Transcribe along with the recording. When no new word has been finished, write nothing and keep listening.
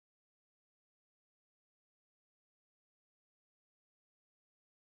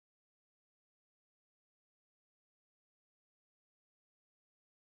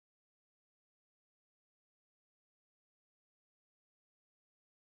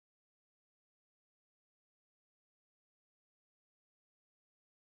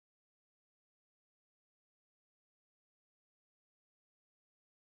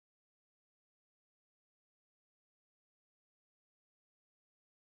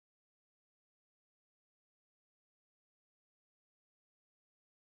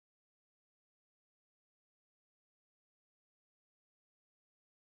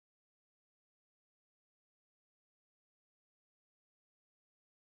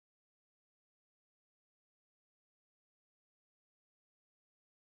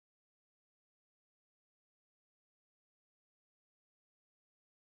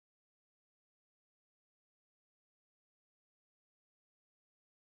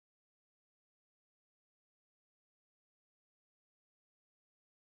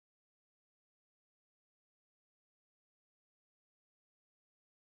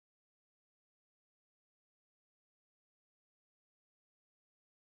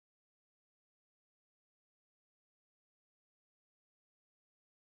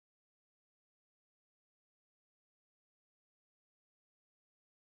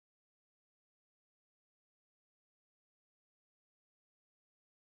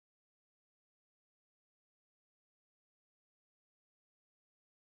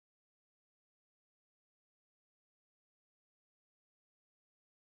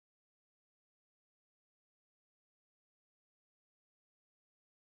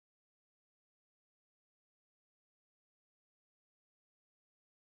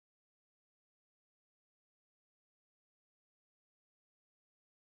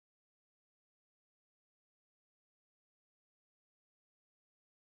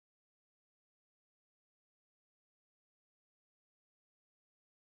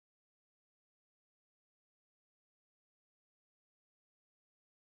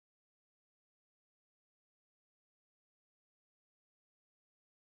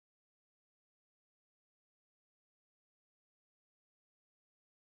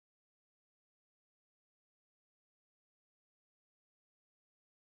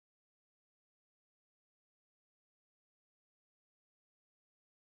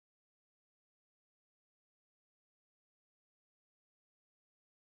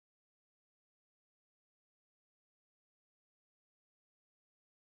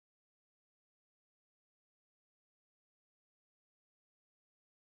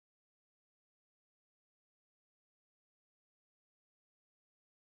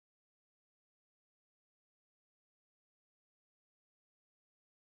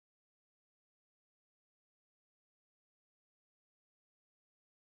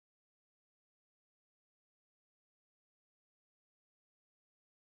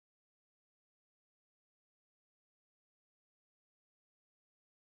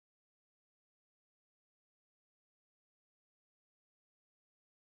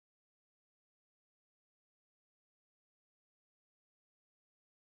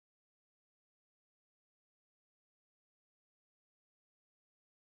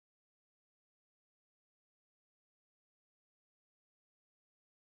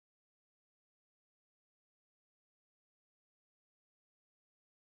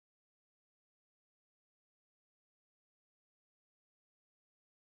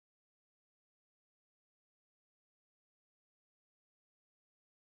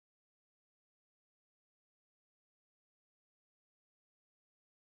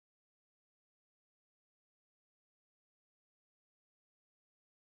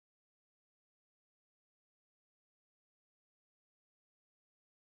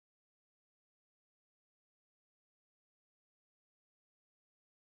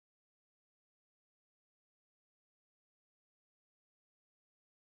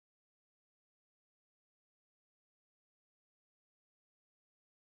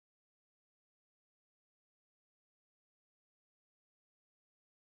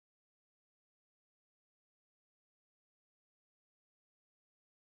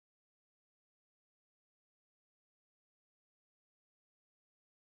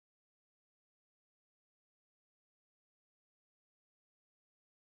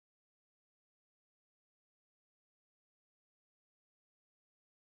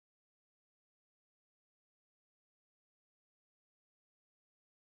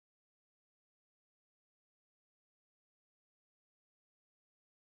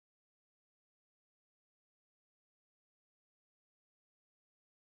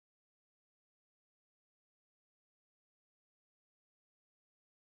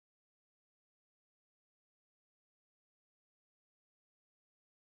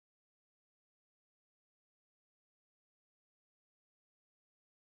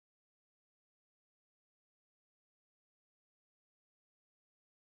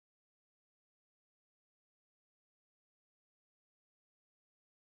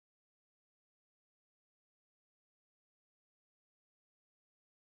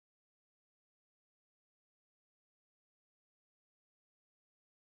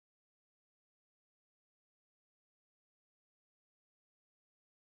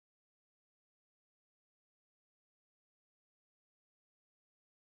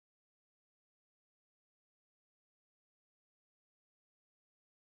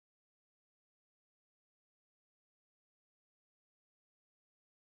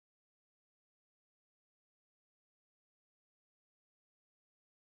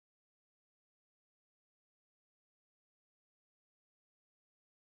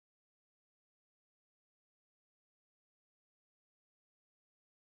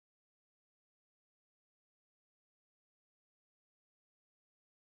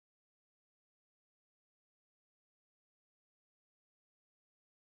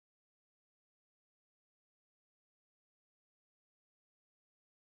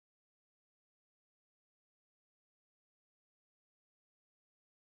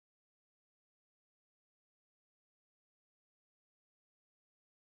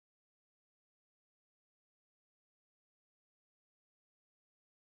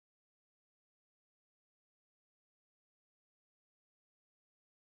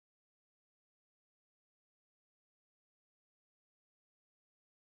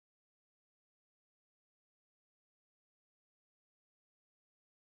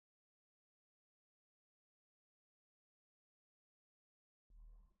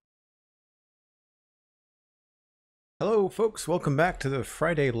Hello folks, welcome back to the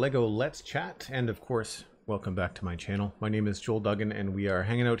Friday LEGO Let's Chat, and of course, welcome back to my channel. My name is Joel Duggan, and we are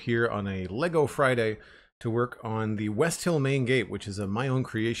hanging out here on a LEGO Friday to work on the Westhill Main Gate, which is my own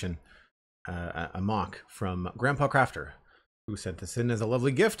creation, a MOC from GrandpaCrafter, who sent this in as a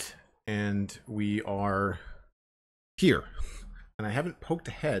lovely gift, and we are here. And I haven't poked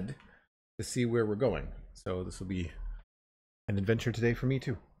ahead to see where we're going, so this will be an adventure today for me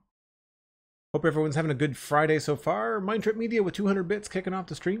too. Hope everyone's having a good Friday so far. MindTripMedia with 200 bits kicking off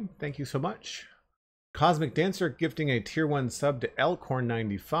the stream. Thank you so much. Cosmic Dancer gifting a tier 1 sub to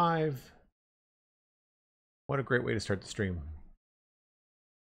Elkhorn95. What a great way to start the stream.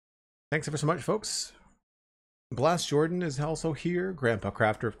 Thanks ever so much, folks. Blast Jordan is also here.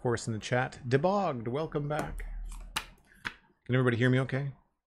 GrandpaCrafter, of course, in the chat. Debogged, welcome back. Can everybody hear me okay?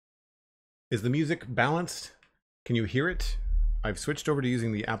 Is the music balanced? Can you hear it? I've switched over to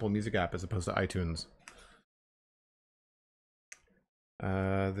using the Apple Music app as opposed to iTunes.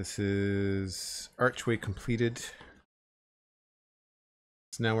 This is Archway completed.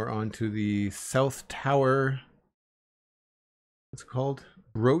 So now we're on to the South Tower. What's it called?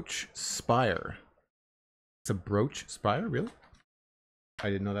 Brooch Spire. It's a brooch spire, really? I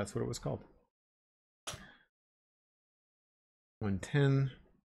didn't know that's what it was called. 110.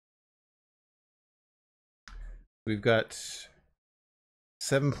 We've got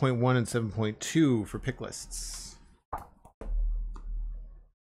 7.1 and 7.2 for pick lists.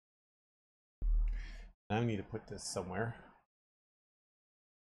 Now I need to put this somewhere.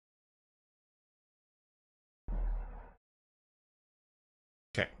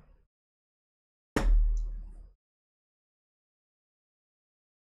 Okay.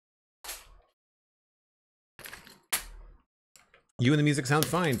 You and the music sound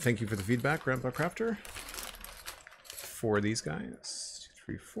fine. Thank you for the feedback, GrandpaCrafter. For these guys.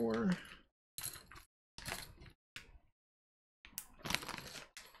 2, 3, 4.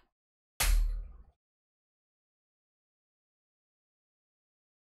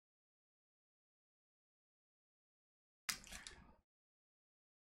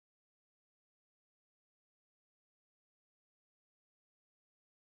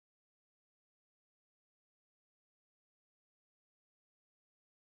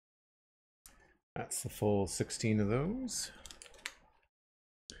 That's the full 16 of those.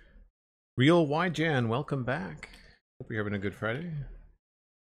 Real YJan, welcome back. Hope you're having a good Friday.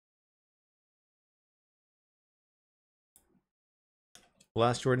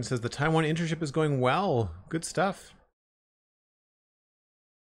 Blast Jordan says the Taiwan internship is going well. Good stuff.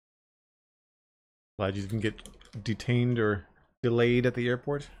 Glad you didn't get detained or delayed at the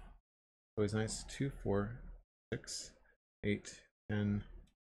airport. Always nice. 2, 4, 6, 8, 10,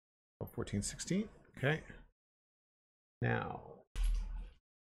 12, 14, 16. Okay. Now.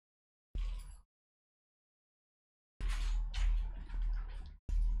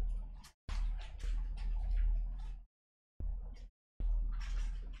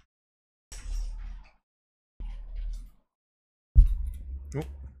 Oh,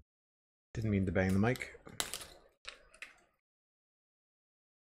 didn't mean to bang the mic.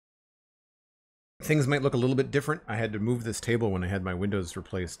 Things might look a little bit different. I had to move this table when I had my windows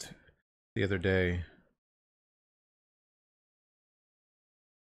replaced the other day.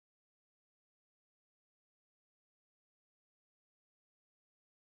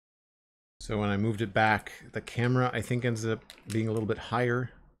 So when I moved it back, the camera I think ends up being a little bit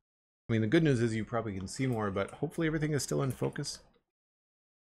higher. I mean, the good news is you probably can see more, but hopefully everything is still in focus.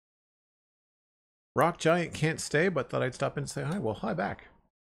 Rock Giant can't stay, but thought I'd stop in and say hi. Well, hi back.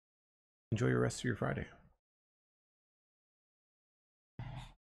 Enjoy your rest of your Friday.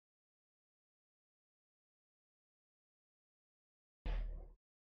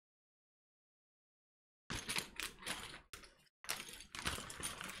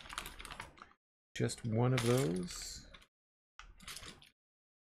 Just one of those.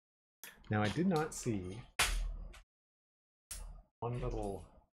 Now I did not see one little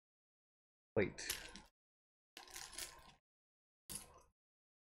plate.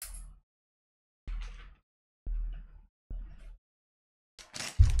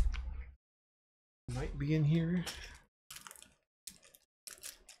 Might be in here.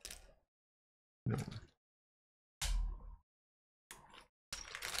 No.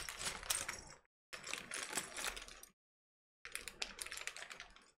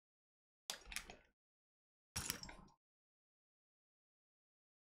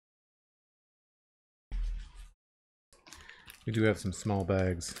 We do have some small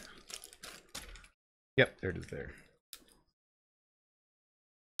bags. Yep, there it is there.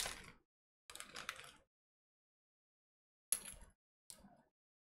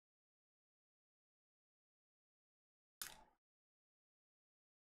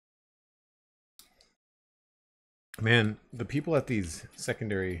 Man, the people at these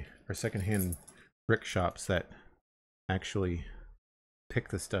secondary or secondhand brick shops that actually pick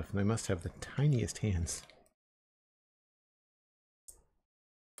the stuff, they must have the tiniest hands.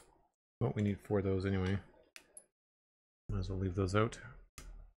 Well, we need 4 of those anyway. Might as well leave those out.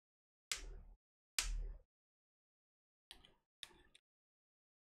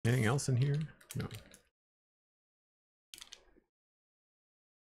 Anything else in here? No.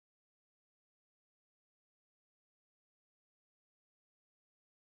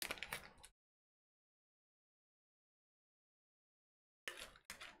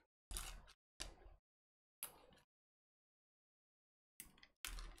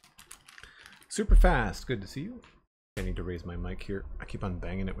 Super fast. Good to see you. I need to raise my mic here. I keep on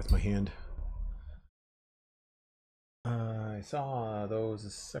banging it with my hand. I saw those a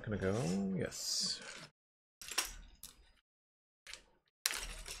second ago. Yes.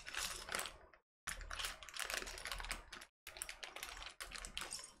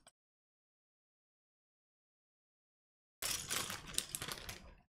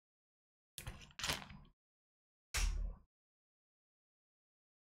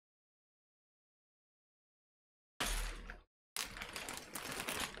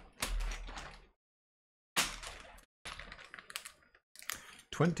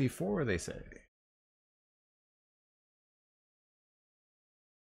 $24, they say.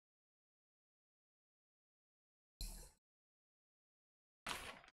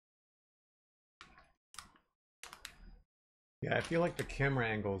 Yeah, I feel like the camera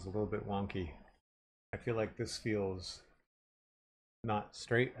angle is a little bit wonky. I feel like this feels not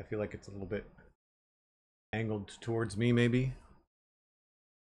straight. I feel like it's a little bit angled towards me, maybe.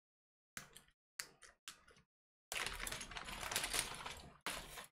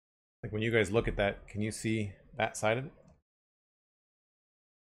 Like when you guys look at that, can you see that side of it?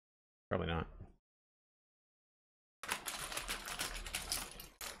 Probably not.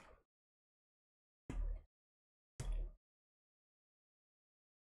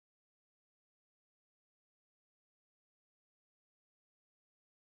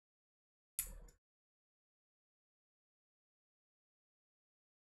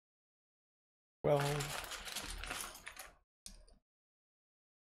 Well,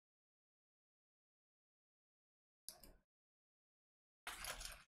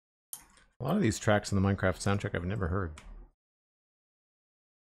 a lot of these tracks in the Minecraft soundtrack I've never heard.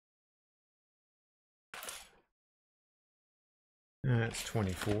 That's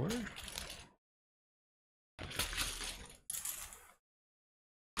 24.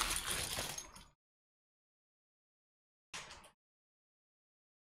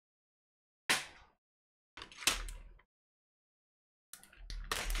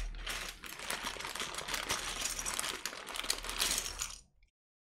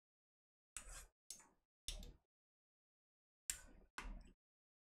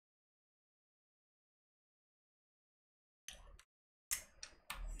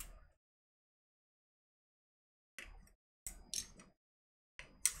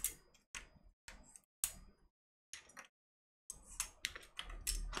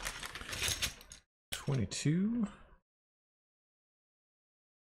 $22.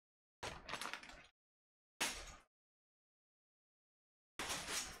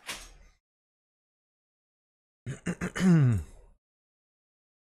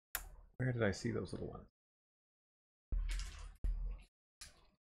 Where did I see those little ones?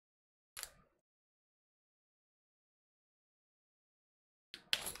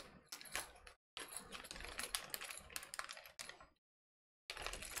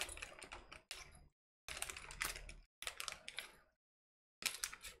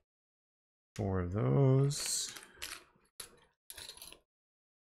 Four of those.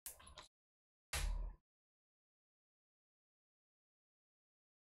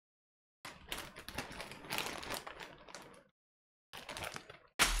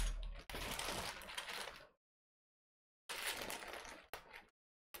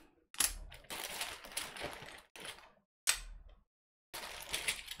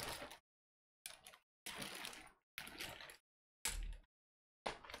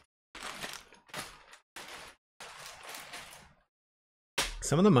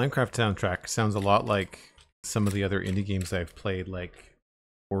 Some of the Minecraft soundtrack sounds a lot like some of the other indie games I've played, like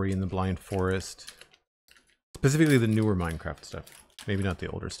Ori and the Blind Forest. Specifically the newer Minecraft stuff. Maybe not the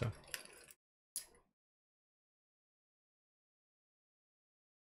older stuff.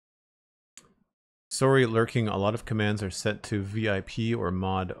 Sorry, lurking. A lot of commands are set to VIP or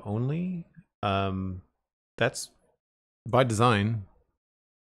mod only. That's by design.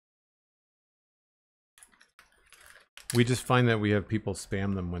 We just find that we have people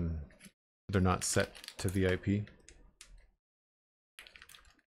spam them when they're not set to VIP.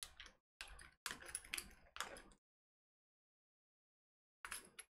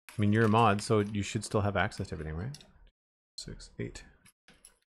 I mean, you're a mod, so you should still have access to everything, right? 6, 8.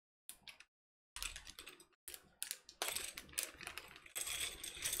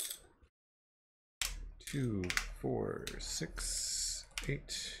 Two, 4, 6,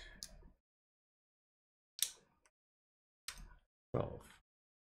 8, 12.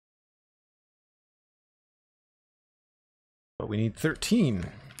 But we need 13.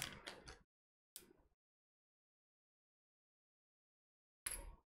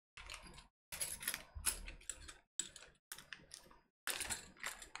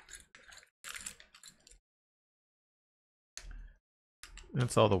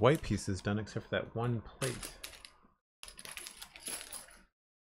 That's all the white pieces done except for that one plate.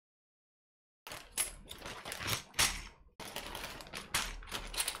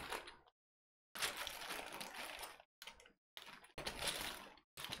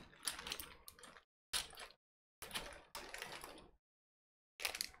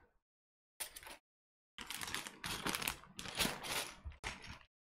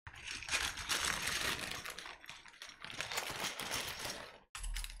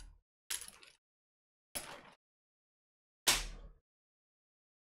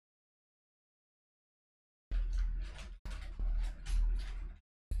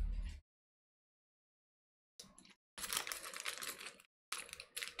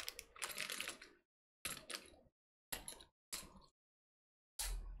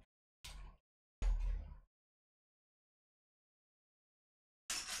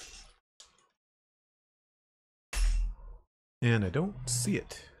 And I don't see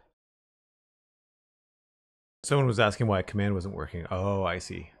it. Someone was asking why a command wasn't working. Oh, I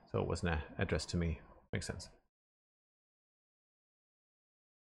see. So it wasn't addressed to me. Makes sense.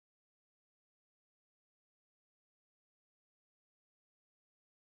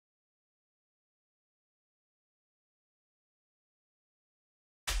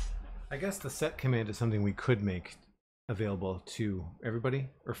 I guess the set command is something we could make available to everybody,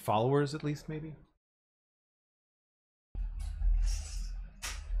 or followers at least, maybe.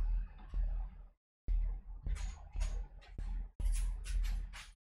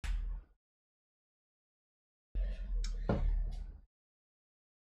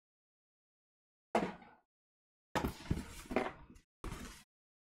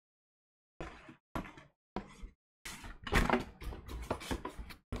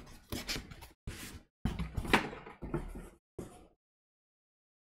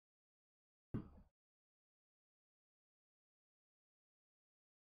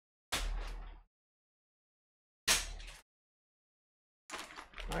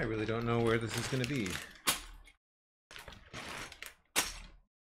 I really don't know where this is going to be.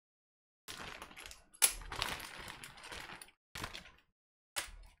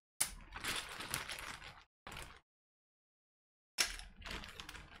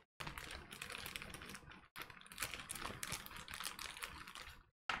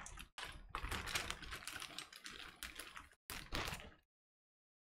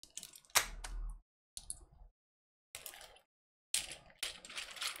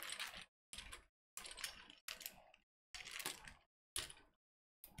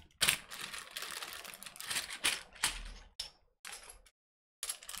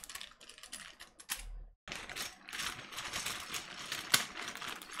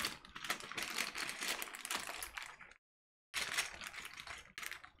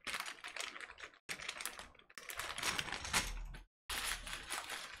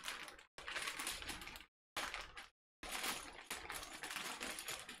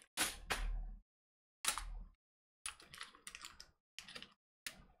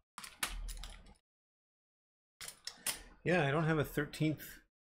 Yeah, I don't have a 13th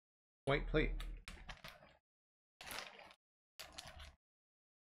white plate.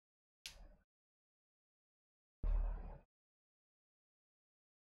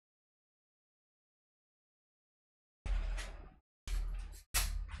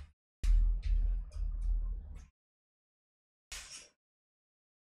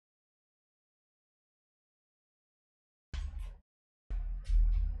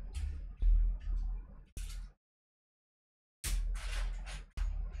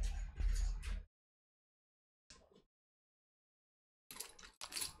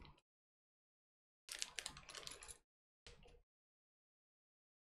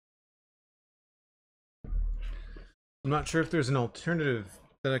 I'm not sure if there's an alternative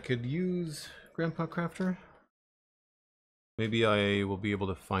that I could use, GrandpaCrafter. Maybe I will be able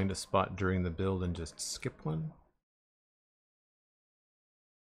to find a spot during the build and just skip one.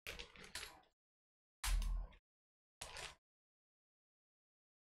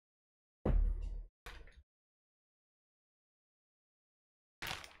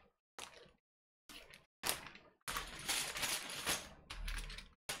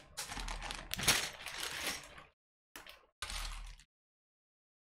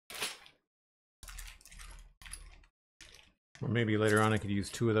 Or maybe later on I could use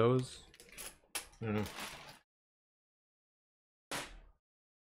 2 of those. I don't know.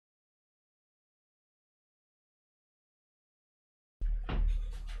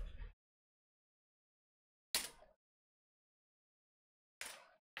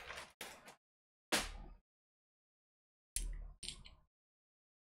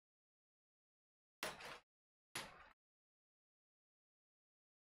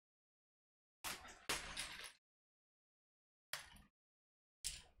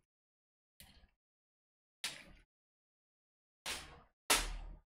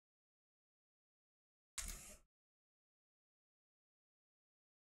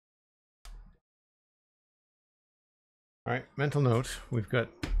 All right, mental note, we've got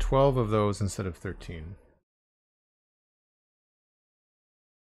 12 of those instead of 13.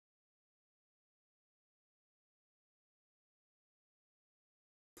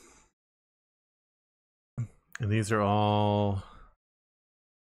 And these are all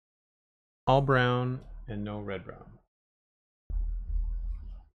brown and no red brown.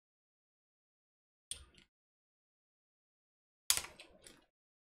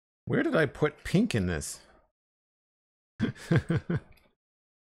 Where did I put pink in this?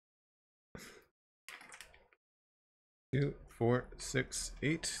 2, 4, 6,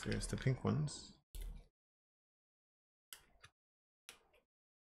 8. There's the pink ones.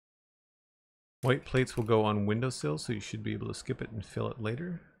 White plates will go on windowsill, so you should be able to skip it and fill it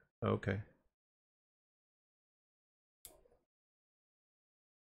later. Okay.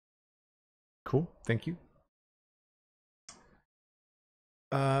 Cool. Thank you.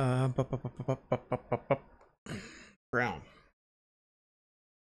 Brown.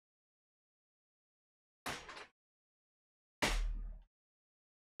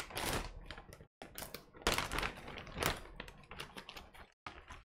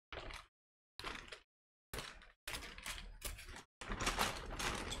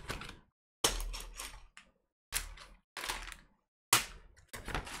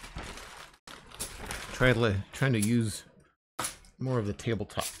 Trying to use more of the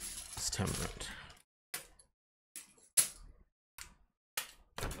tabletop this time around.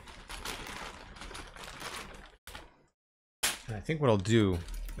 And I think what I'll do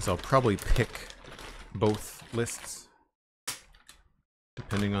is I'll probably pick both lists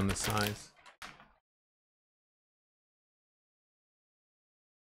depending on the size.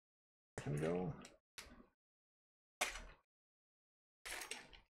 Can we go?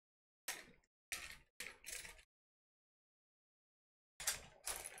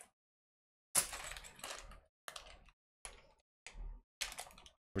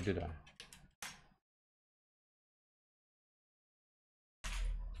 Or did I?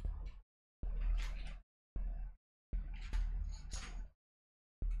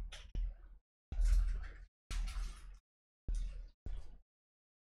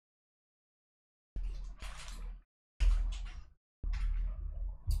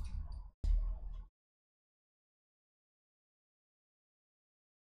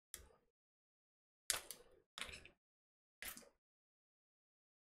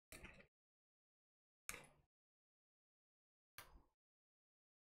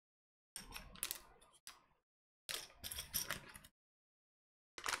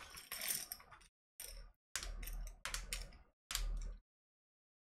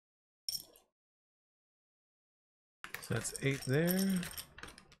 So that's 8 there.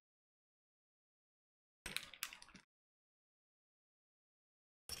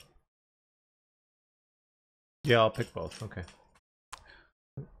 Yeah, I'll pick both. Okay.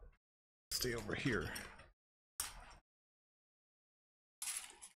 Stay over here.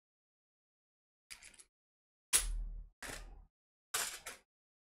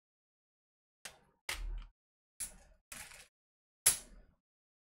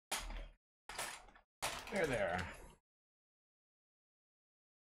 There.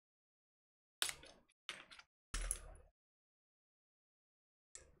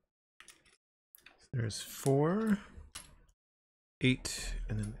 There's 4, 8,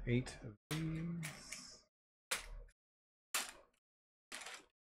 and then 8 of these.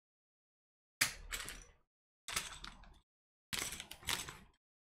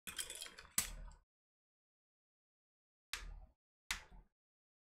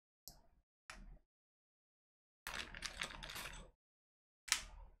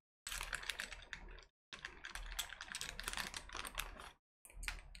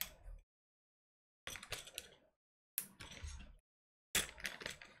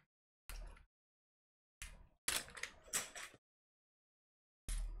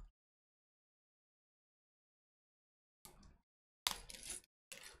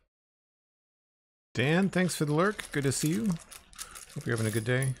 Dan, thanks for the lurk. Good to see you. Hope you're having a good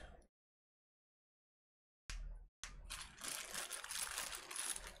day.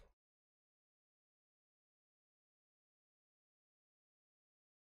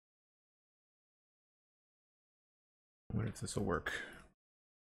 I wonder if this will work.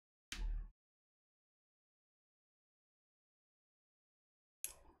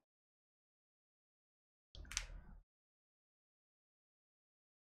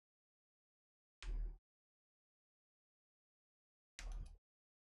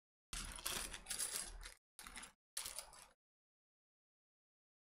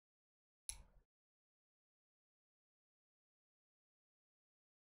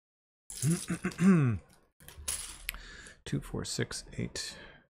 Two, 4, 6, 8.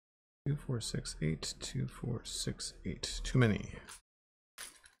 2, 4, 6, 8. 2, 4, 6, 8. Too many.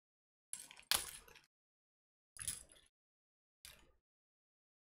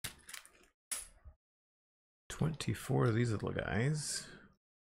 $24 of these little guys.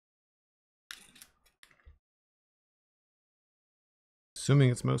 Assuming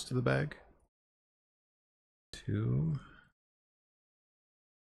it's most of the bag. 2,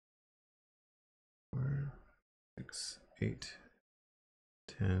 4, 6, 8,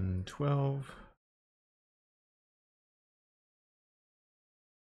 10, 12.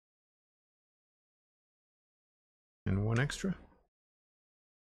 And one extra.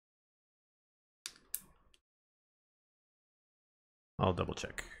 I'll double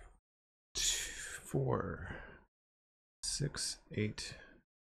check. 4, 6, 8,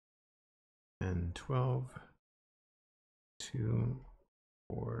 10, 12. 2,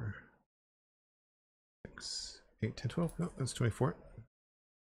 4, 6, 8, 10, 12. No, that's 24.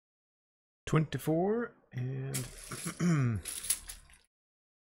 24 and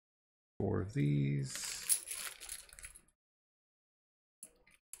 4 of these.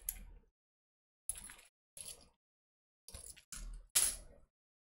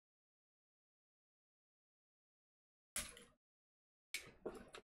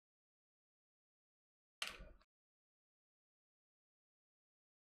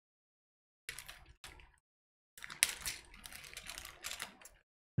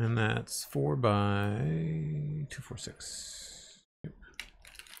 And that's 4 by 2, 4, 6. Yep.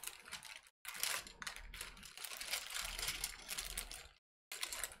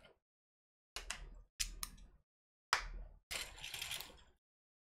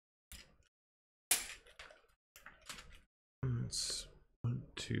 That's 1,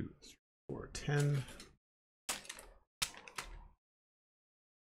 2, 3, 4, 10.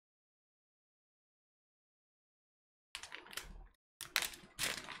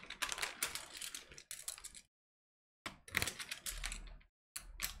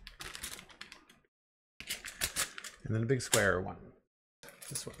 And then a big square one.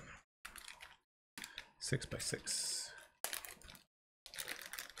 This one. 6 by 6.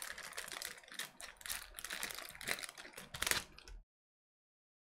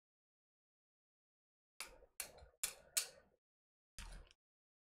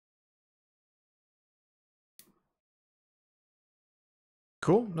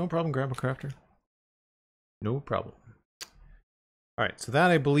 Cool, no problem, GrandpaCrafter. No problem. All right, so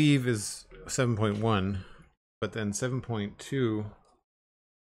that I believe is 7.1, but then 7.2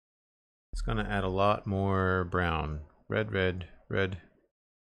 is going to add a lot more brown. Red, red, red,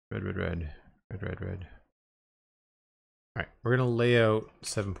 red, red, red, red, red, red. All right, we're going to lay out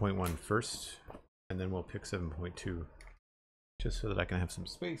 7.1 first, and then we'll pick 7.2, just so that I can have some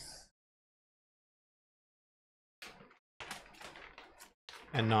space.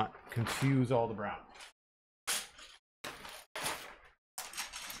 And not confuse all the brown.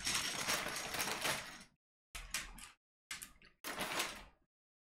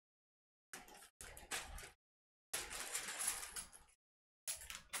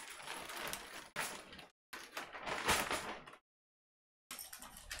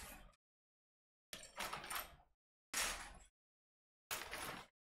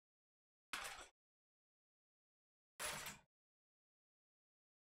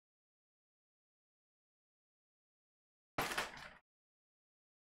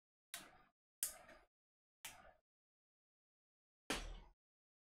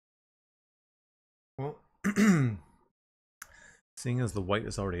 Well, seeing as the white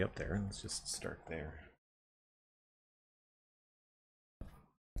is already up there, let's just start there.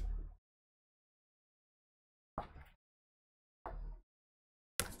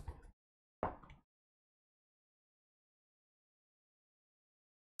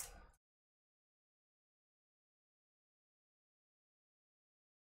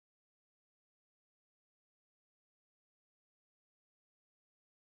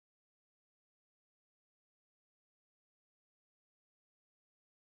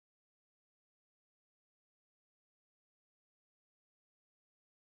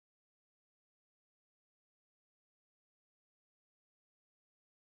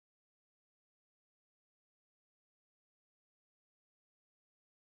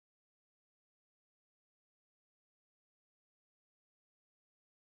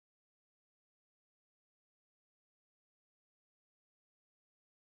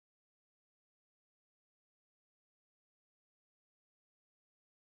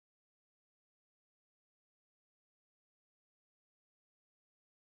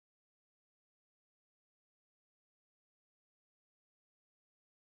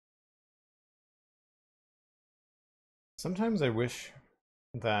 Sometimes I wish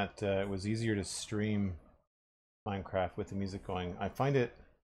that it was easier to stream Minecraft with the music going. I find it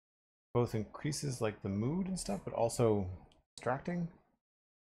both increases like the mood and stuff, but also distracting.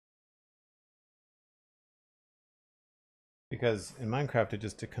 Because in Minecraft,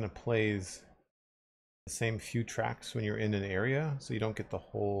 it kind of plays the same few tracks when you're in an area, so you don't get the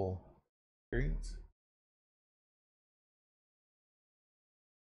whole experience.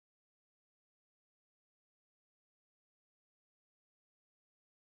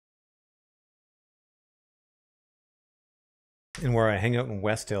 And where I hang out in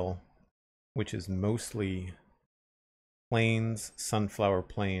Westhill, which is mostly plains, sunflower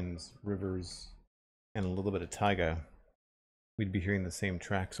plains, rivers, and a little bit of taiga, we'd be hearing the same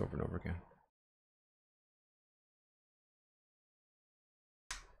tracks over and over again.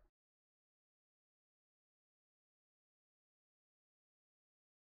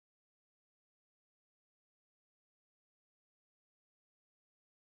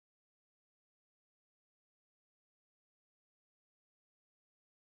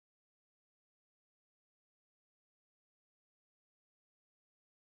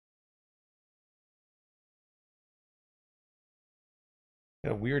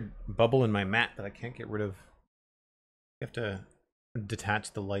 Got a weird bubble in my mat that I can't get rid of. You have to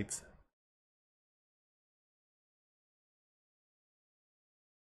detach the lights.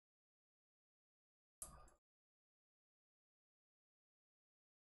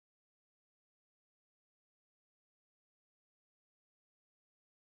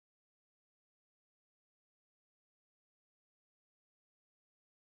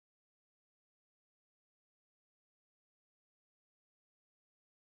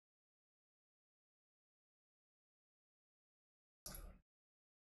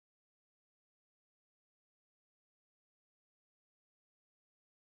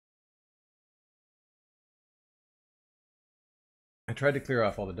 I tried to clear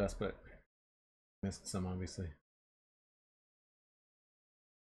off all the dust, but missed some, obviously.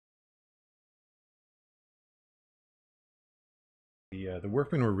 The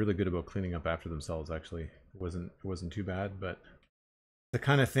workmen were really good about cleaning up after themselves. Actually, it wasn't too bad, but the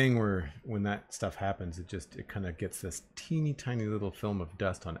kind of thing where when that stuff happens, it kind of gets this teeny tiny little film of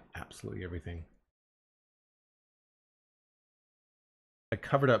dust on absolutely everything. I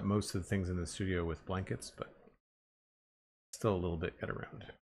covered up most of the things in the studio with blankets, but still a little bit get around.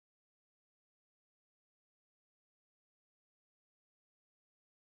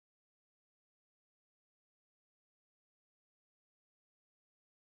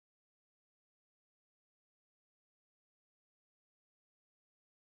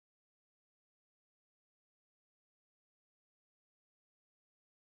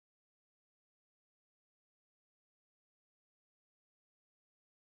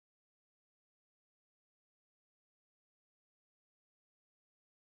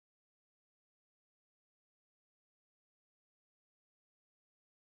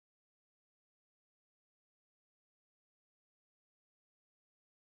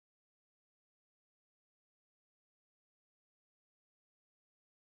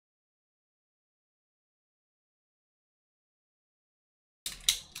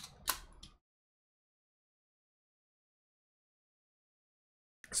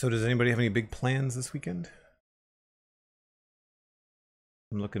 So does anybody have any big plans this weekend?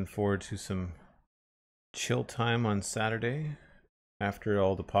 I'm looking forward to some chill time on Saturday after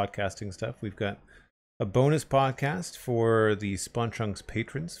all the podcasting stuff. We've got a bonus podcast for the Spawn Trunks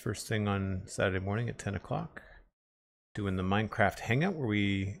patrons first thing on Saturday morning at 10 o'clock. Doing the Minecraft Hangout where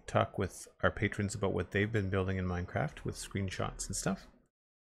we talk with our patrons about what they've been building in Minecraft with screenshots and stuff.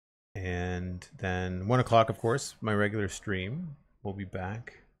 And then 1 o'clock, of course, my regular stream. We'll be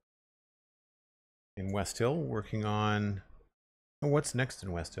back in Westhill working on what's next in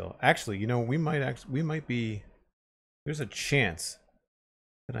Westhill. Actually, you know, we might be, there's a chance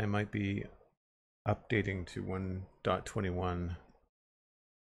that I might be updating to 1.21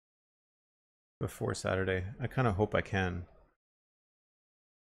 before Saturday. I kind of hope I can.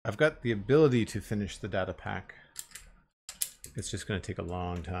 I've got the ability to finish the data pack. It's just going to take a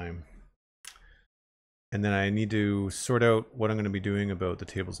long time. And then I need to sort out what I'm going to be doing about the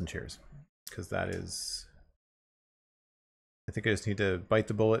tables and chairs. Because that is... I think I just need to bite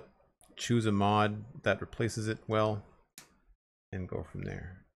the bullet, choose a mod that replaces it well, and go from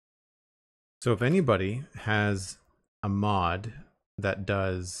there. So if anybody has a mod that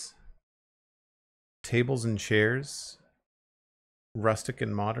does tables and chairs, rustic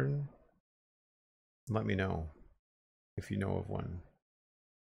and modern, let me know if you know of one.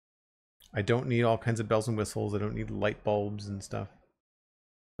 I don't need all kinds of bells and whistles. I don't need light bulbs and stuff.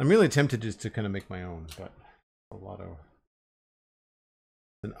 I'm really tempted just to kind of make my own, but a lot of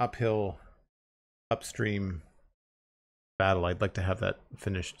an uphill, upstream battle. I'd like to have that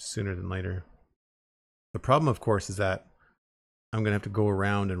finished sooner than later. The problem, of course, is that I'm going to have to go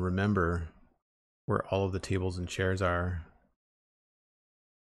around and remember where all of the tables and chairs are.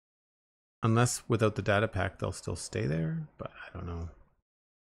 Unless without the data pack, they'll still stay there, but I don't know.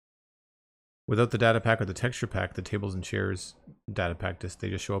 Without the data pack or the texture pack, the tables and chairs data pack, they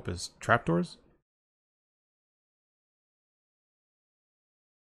just show up as trapdoors.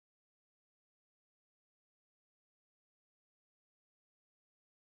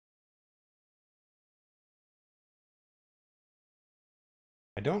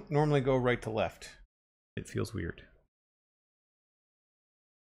 I don't normally go right to left. It feels weird.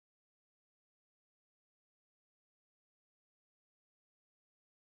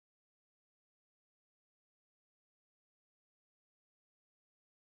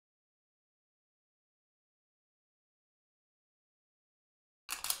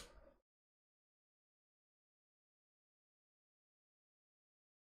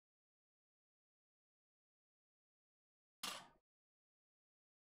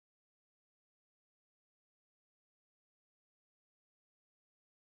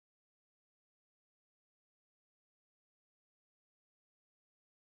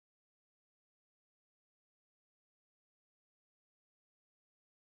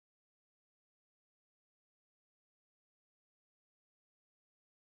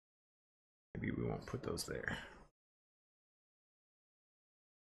 Maybe we won't put those there.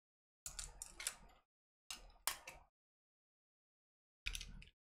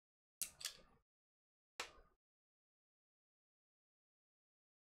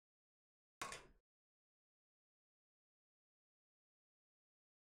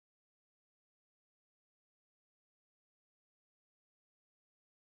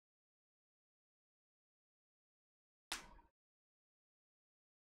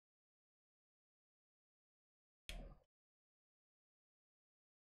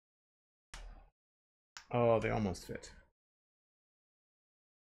 Oh, they almost fit.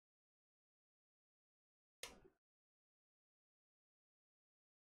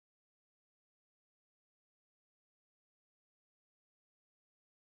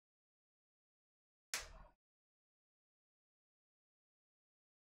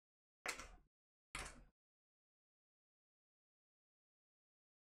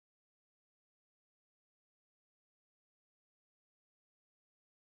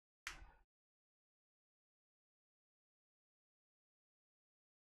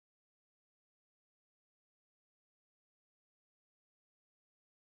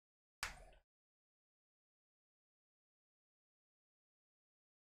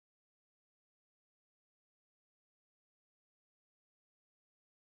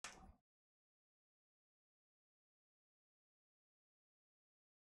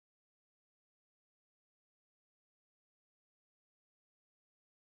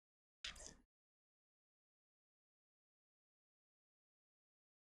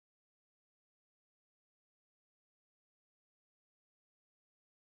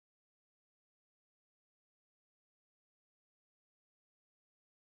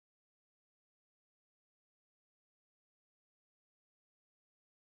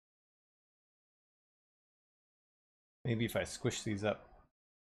 Maybe if I squish these up,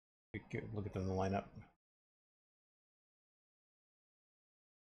 we can look at them in the lineup.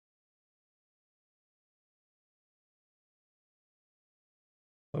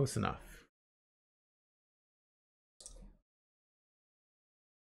 Close enough.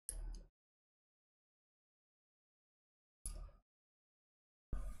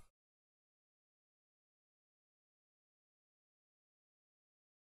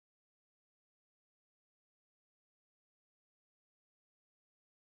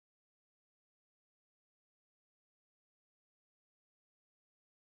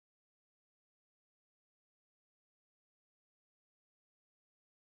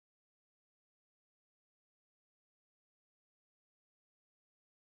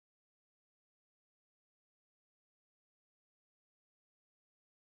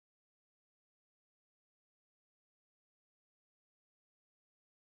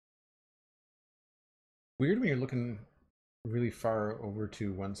 Weird when you're looking really far over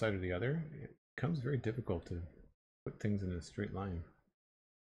to one side or the other. It becomes very difficult to put things in a straight line.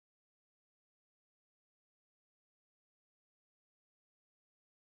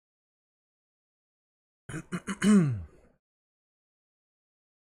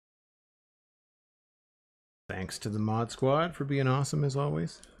 Thanks to the mod squad for being awesome as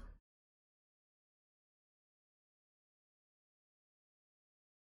always.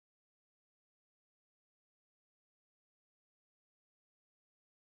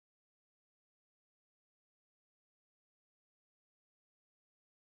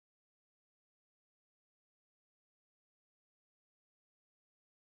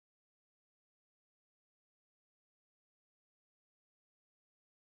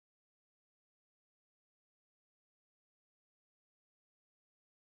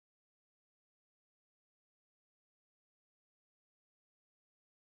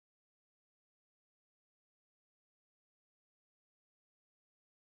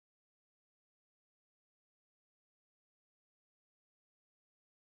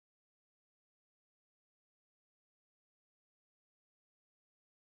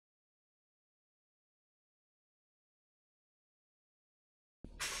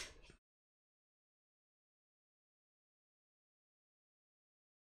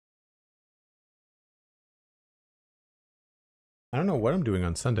 I don't know what I'm doing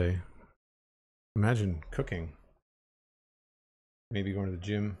on Sunday. Imagine cooking. Maybe going to the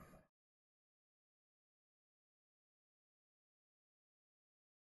gym.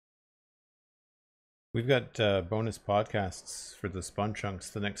 We've got bonus podcasts for the Spawn Chunks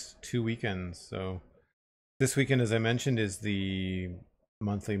the next 2 weekends. So this weekend, as I mentioned, is the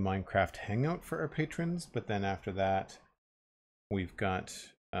monthly Minecraft hangout for our patrons. But then after that, we've got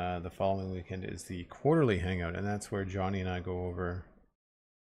the following weekend is the quarterly hangout. And that's where Johnny and I go over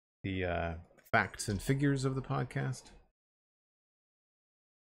the facts and figures of the podcast.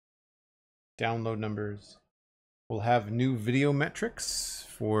 Download numbers. We'll have new video metrics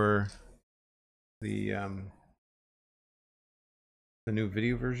for the new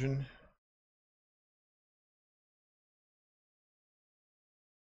video version.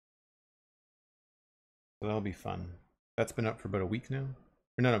 So that'll be fun. That's been up for about a week now.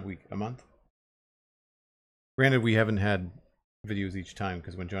 Or not a week, a month. Granted, we haven't had videos each time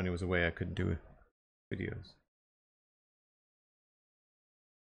because when Johnny was away I couldn't do videos.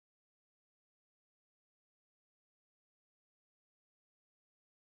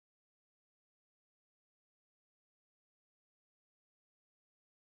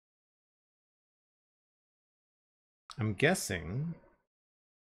 I'm guessing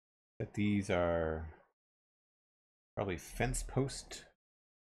that these are probably fence post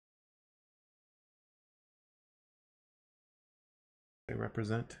they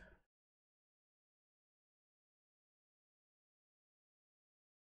represent.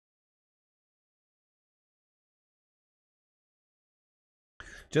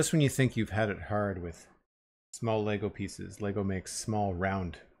 Just when you think you've had it hard with small Lego pieces, Lego makes small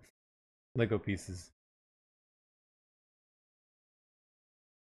round Lego pieces.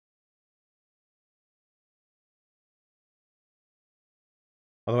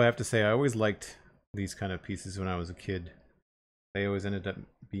 Although I have to say, I always liked these kind of pieces when I was a kid. They always ended up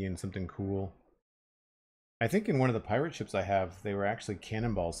being something cool. I think in one of the pirate ships I have, they were actually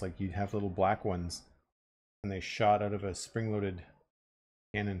cannonballs. Like you'd have little black ones, and they shot out of a spring-loaded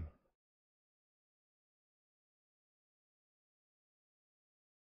cannon.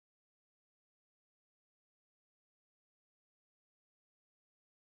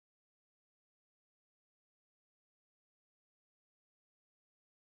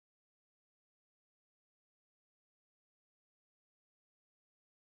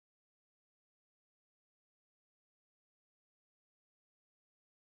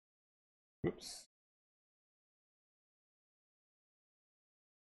 Whoops.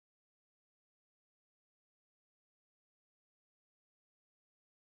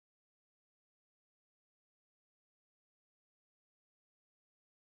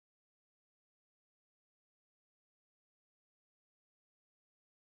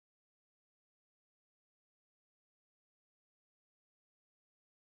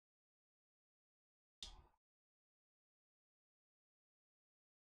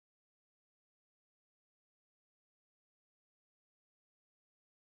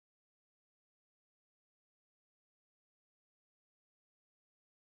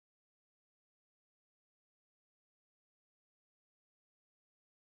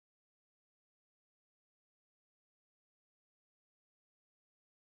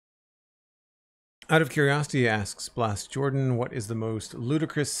 Out of curiosity, asks Blast Jordan, what is the most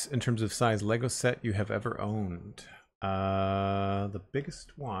ludicrous in terms of size Lego set you have ever owned? The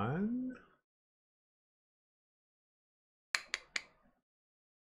biggest one.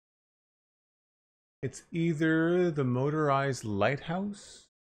 It's either the motorized lighthouse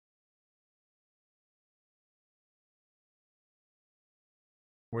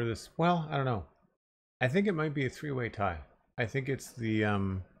or this. Well, I don't know. I think it might be a three-way tie. I think it's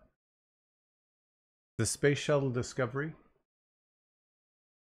the Space Shuttle Discovery,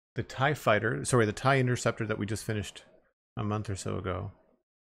 the TIE Fighter, sorry, the TIE Interceptor that we just finished a month or so ago,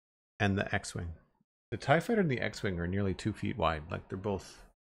 and the X-Wing. The TIE Fighter and the X-Wing are nearly 2 feet wide. Like, they're both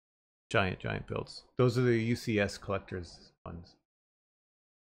giant, giant builds. Those are the UCS collector's ones.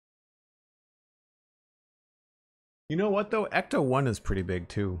 You know what, though? Ecto 1 is pretty big,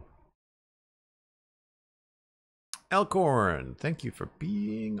 too. Elkhorn, thank you for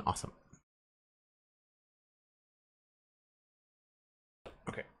being awesome.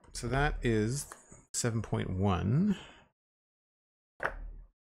 Okay, so that is 7.1.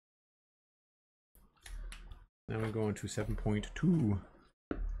 Now we go into 7.2.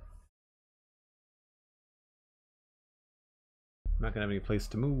 I'm not gonna have any place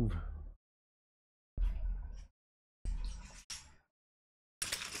to move.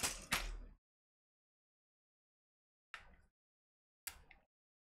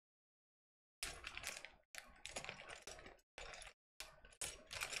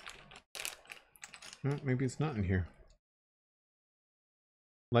 Oh, maybe it's not in here.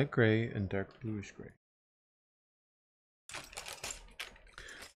 Light gray and dark bluish gray.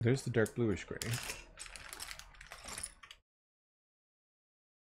 There's the dark bluish gray.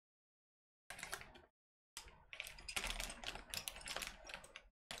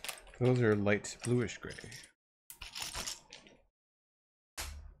 Those are light bluish gray.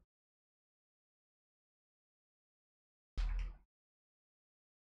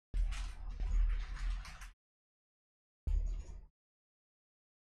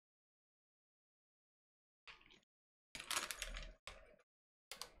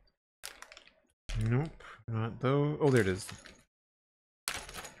 Nope, not though. Oh, there it is.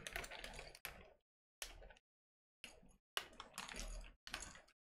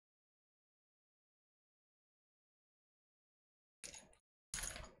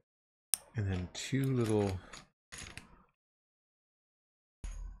 And then two little...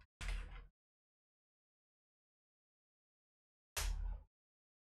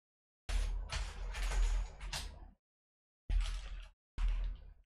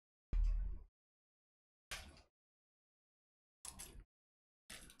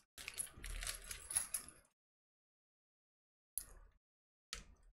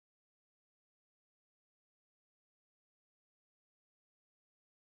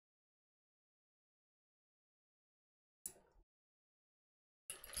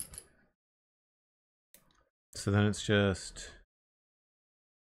 So then it's just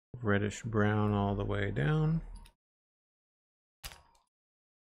reddish brown all the way down.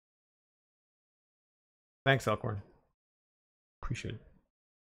 Thanks, Elkhorn. Appreciate it.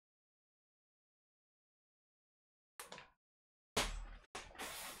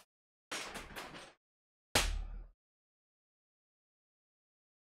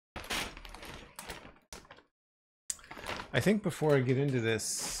 I think before I get into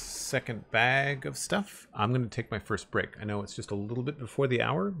this second bag of stuff, I'm going to take my first break. I know it's just a little bit before the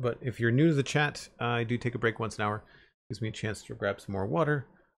hour, but if you're new to the chat, I do take a break once an hour. Gives me a chance to grab some more water,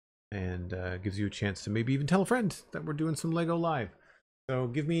 and gives you a chance to maybe even tell a friend that we're doing some Lego live. So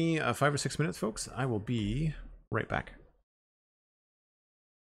give me 5 or 6 minutes, folks. I will be right back.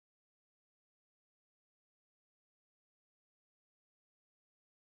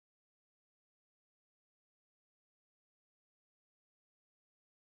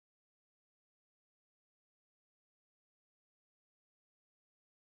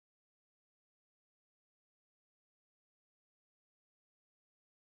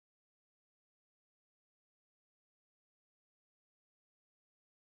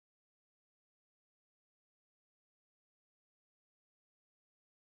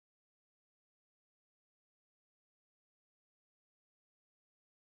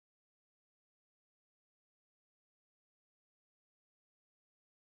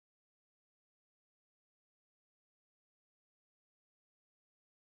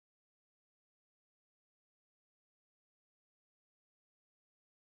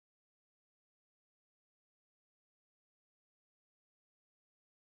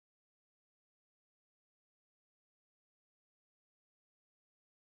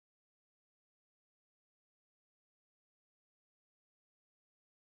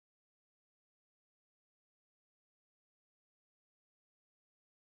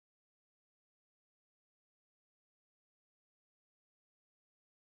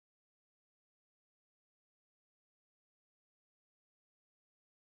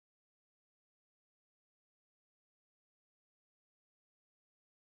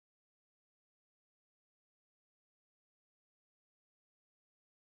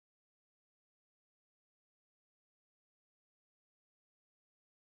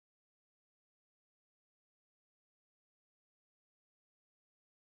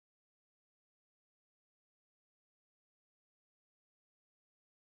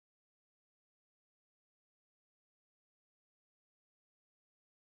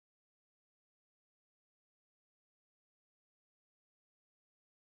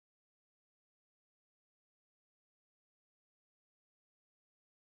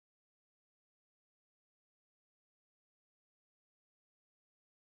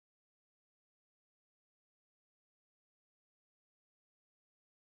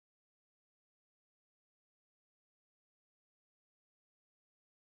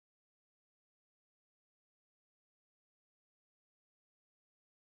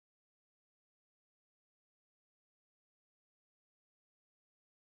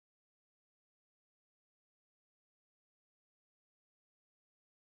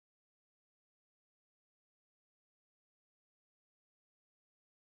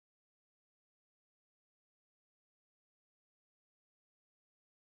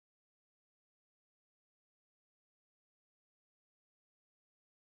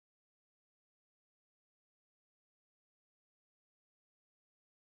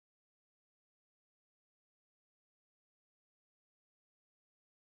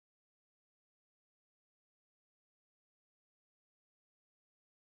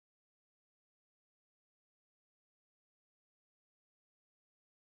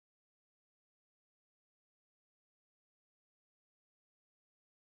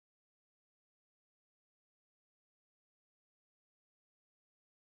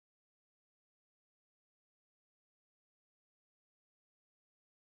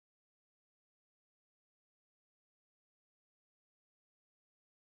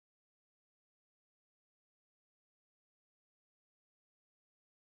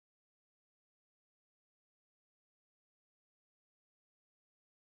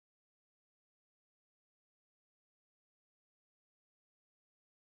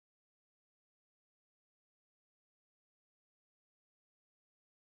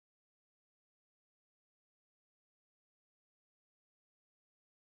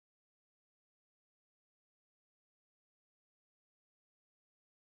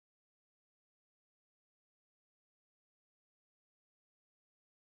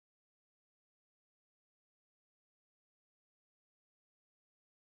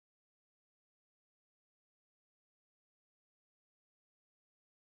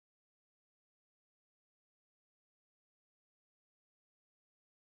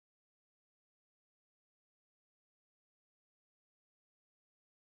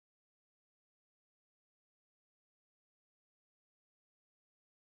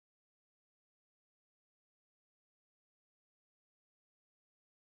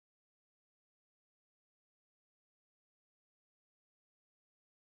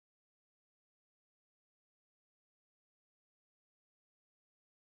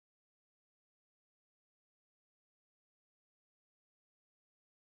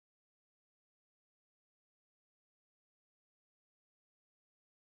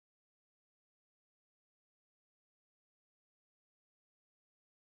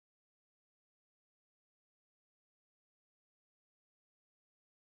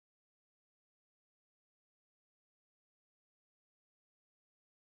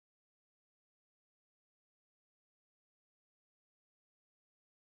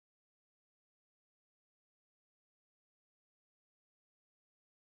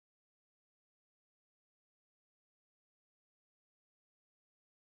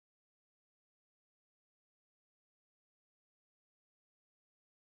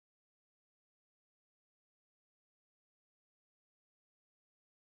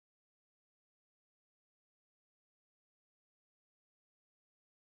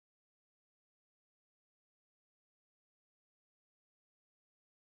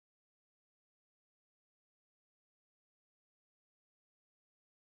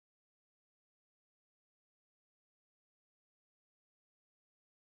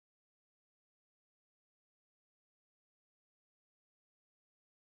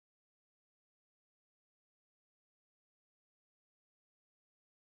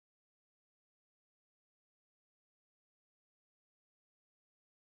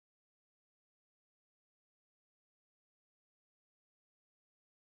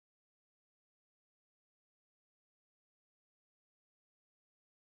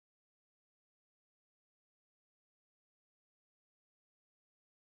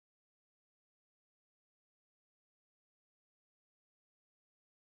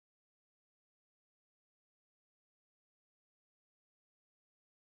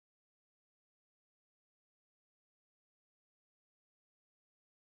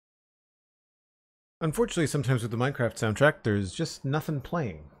 Unfortunately, sometimes with the Minecraft soundtrack, there's just nothing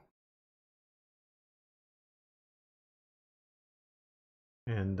playing.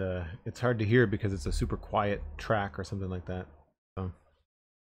 And it's hard to hear because it's a super quiet track or something like that. So, a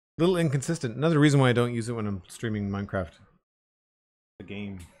little inconsistent. Another reason why I don't use it when I'm streaming Minecraft. The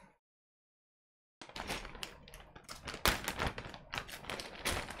game.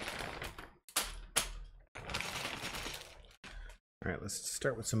 Alright, let's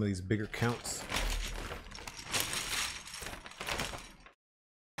start with some of these bigger counts.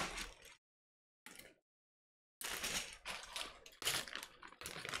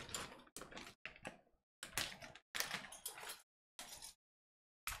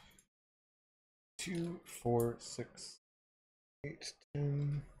 Two, 4, 6, 8,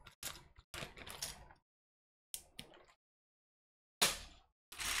 10.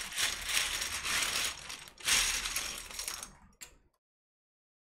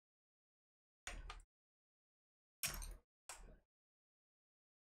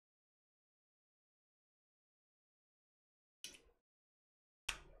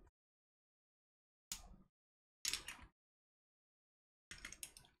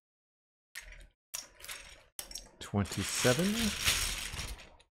 $27.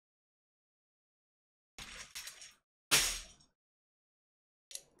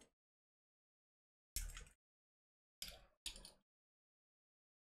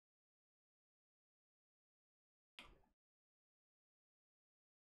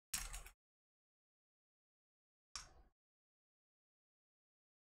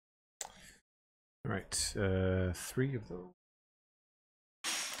 All right, 3 of those.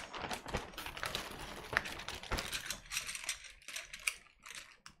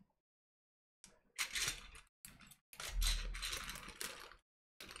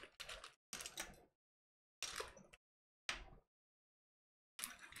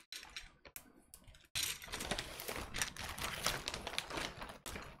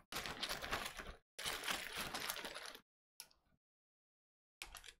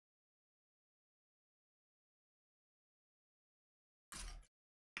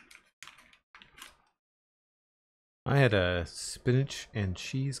 I had a spinach and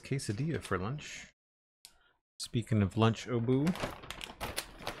cheese quesadilla for lunch. Speaking of lunch, Obu.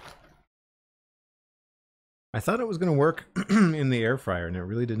 I thought it was going to work in the air fryer, and it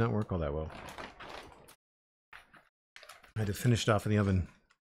really did not work all that well. I had to finish it off in the oven.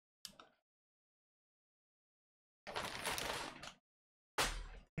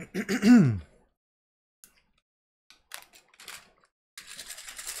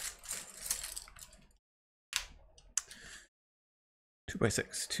 Two by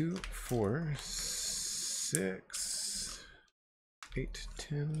 6. 2, 4, 6, 8,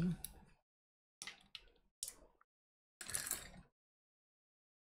 10.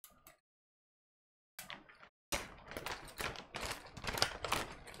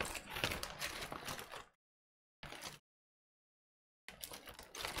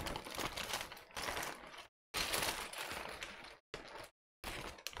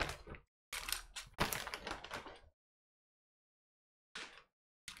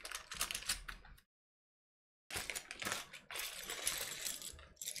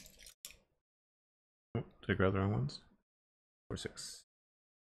 Did I grab the wrong ones? 4, 6.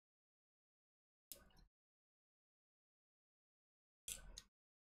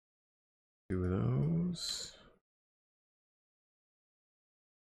 Two of those.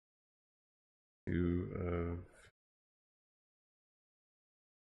 2 of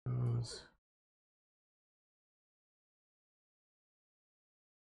those.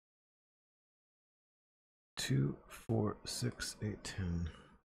 Two, 4, 6, 8, 10.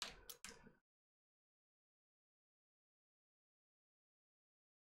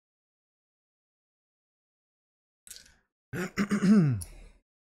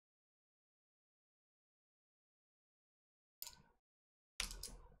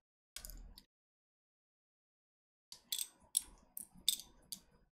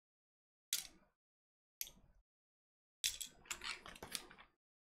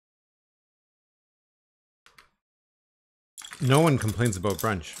 No one complains about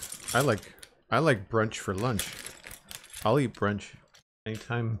brunch. I like brunch for lunch. I'll eat brunch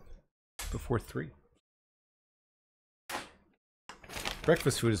anytime before 3.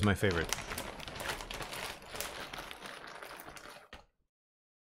 Breakfast food is my favorite.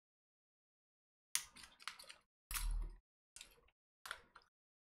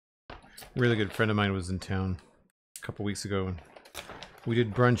 Really good friend of mine was in town a couple weeks ago, and we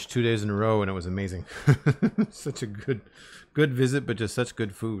did brunch 2 days in a row, and it was amazing. Such a good visit, but just such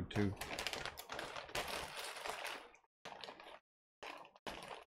good food too.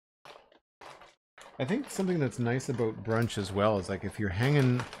 I think something that's nice about brunch as well is like if you're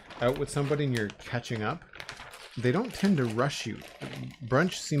hanging out with somebody and you're catching up, they don't tend to rush you.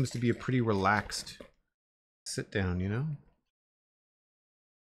 Brunch seems to be a pretty relaxed sit down, you know?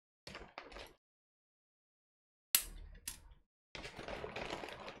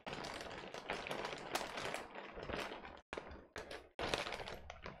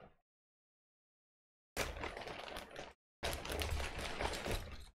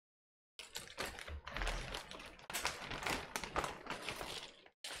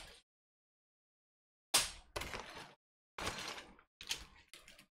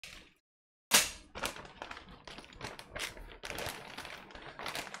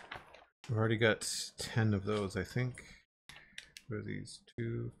 I've already got 10 of those, I think. What are these?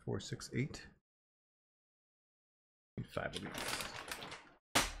 2, 4, 6, 8. Need 5 of these.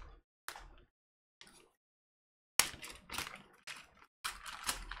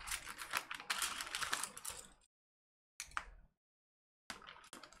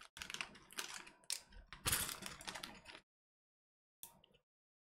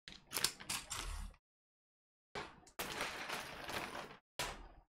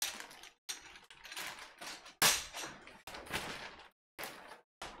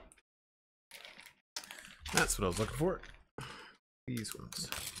 That's what I was looking for. These ones.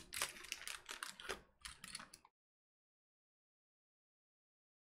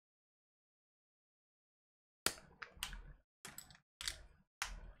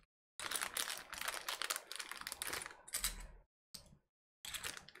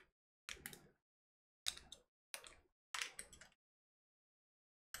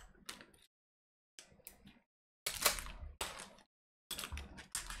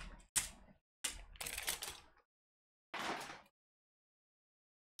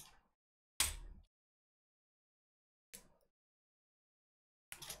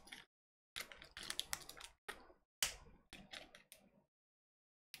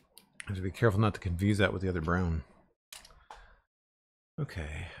 I have to be careful not to confuse that with the other brown.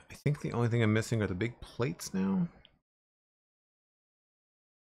 Okay, I think the only thing I'm missing are the big plates now.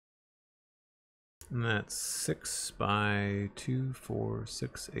 And that's 6 by 2, 4,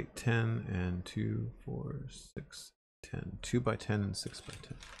 6, 8, 10, and 2, 4, 6, 10. 2 by 10 and 6 by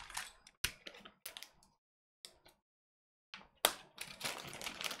 10.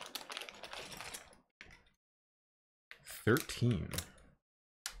 $13.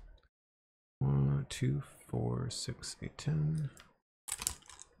 1, 2, 4, 6, 8, 10.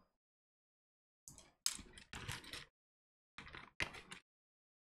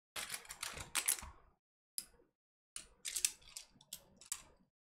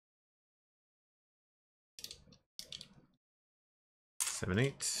 Seven,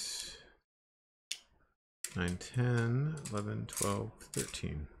 8, 9, 10, 11, 12,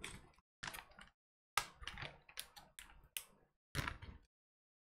 13.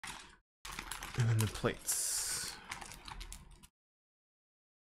 And then the plates.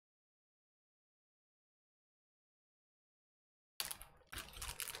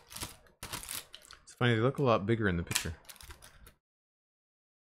 It's funny, they look a lot bigger in the picture.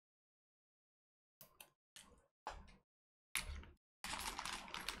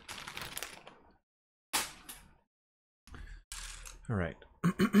 All right.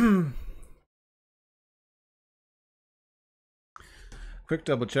 Quick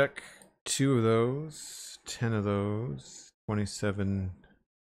double check. 2 of those, 10 of those, 27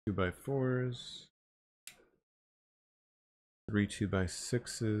 2x4s, 3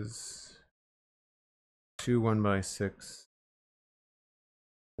 2x6s, 2 1x6,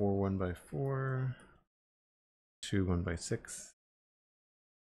 4 1x4, 2 1x6,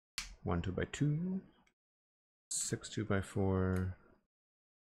 1 2x2, 6 2x4,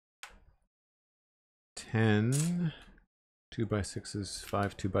 10 2x6s,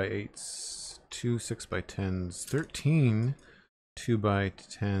 5 2x8s, 2 6x10s, 13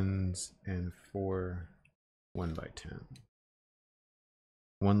 2x10s, and 4 1x10.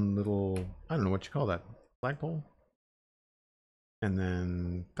 One little, I don't know what you call that, flagpole? And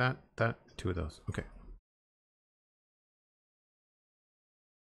then that, 2 of those. Okay.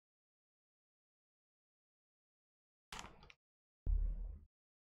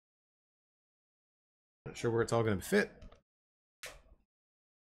 Not sure where it's all going to fit.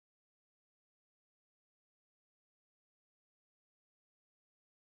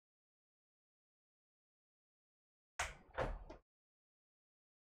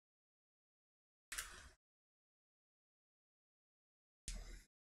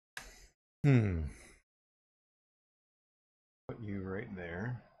 Put you right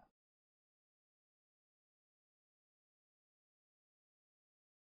there.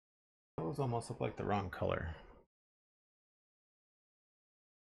 Those almost look like the wrong color.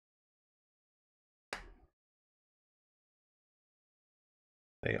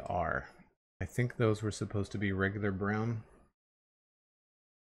 They are. I think those were supposed to be regular brown.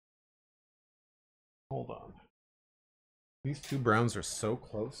 Hold on. These two browns are so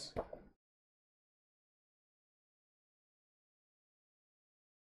close.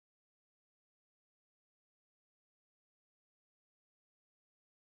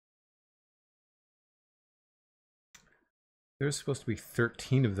 There's supposed to be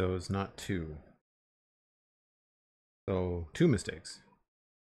 13 of those, not 2. So 2 mistakes.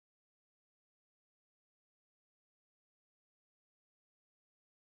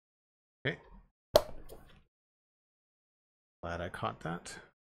 Okay. Glad I caught that.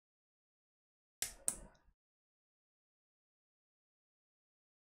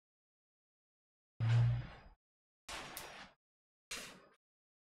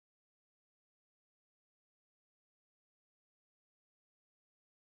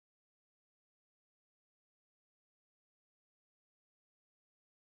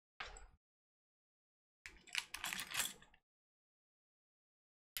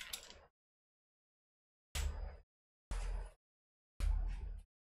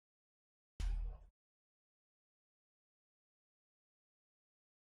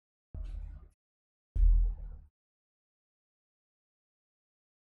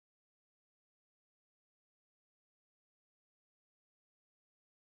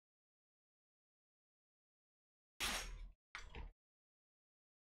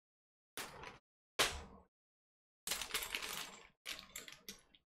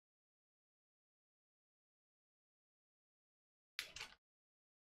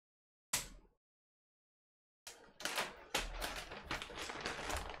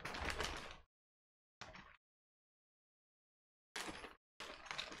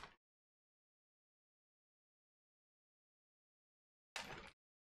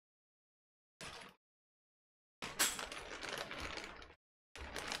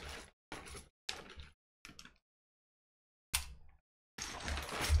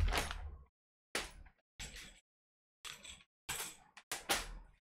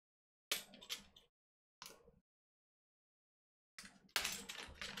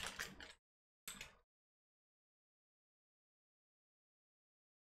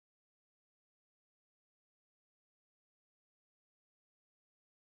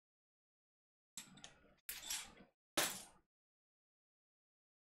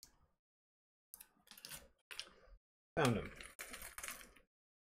 Found him.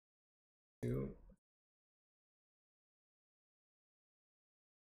 2,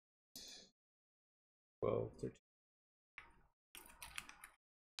 12, 13.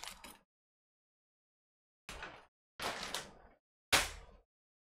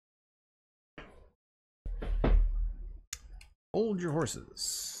 Hold your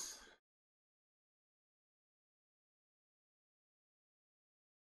horses.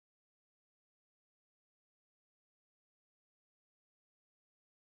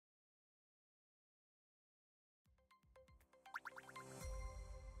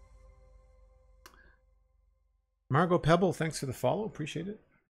 Margot Pebble, thanks for the follow. Appreciate it.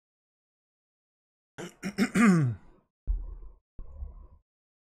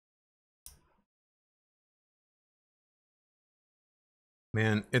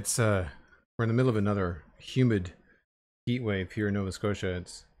 Man, it's we're in the middle of another humid heat wave here in Nova Scotia.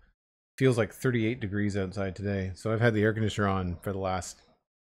 It feels like 38 degrees outside today. So I've had the air conditioner on for the last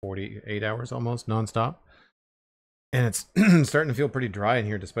 48 hours almost nonstop. And it's starting to feel pretty dry in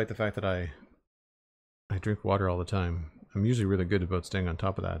here despite the fact that I drink water all the time. I'm usually really good about staying on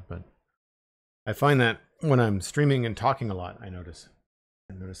top of that, but I find that when I'm streaming and talking a lot, I notice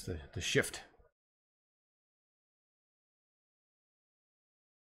the shift.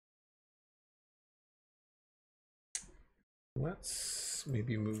 Let's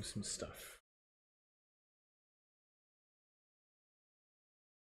maybe move some stuff.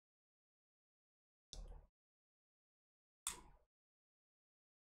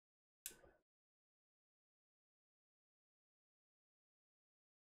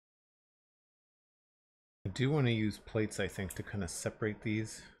 I do want to use plates, I think, to kind of separate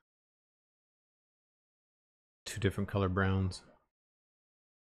these. 2 different color browns.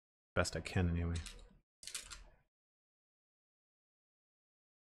 Best I can, anyway.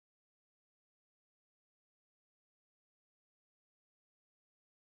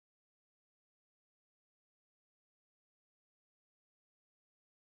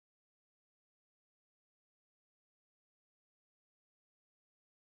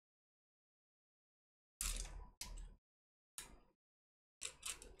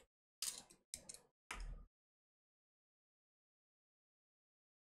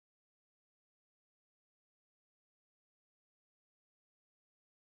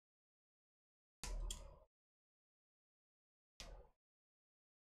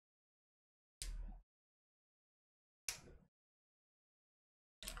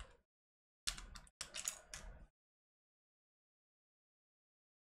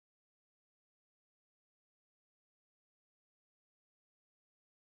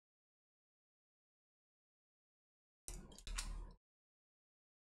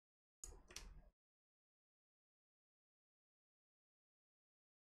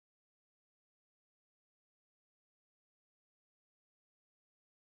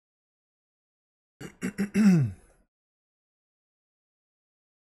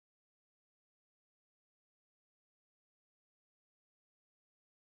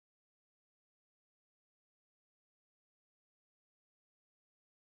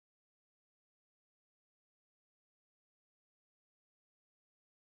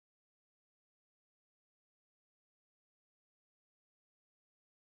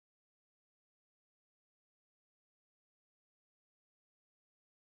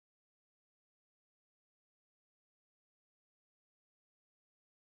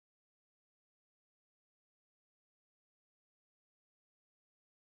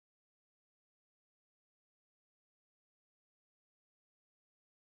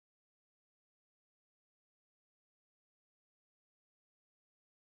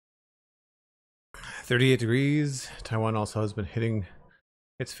 38 degrees. Taiwan also has been hitting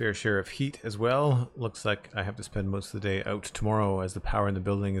its fair share of heat as well. Looks like I have to spend most of the day out tomorrow as the power in the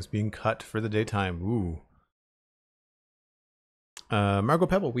building is being cut for the daytime. Ooh. Margot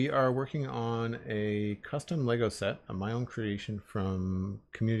Pebble, we are working on a custom Lego set, my own creation from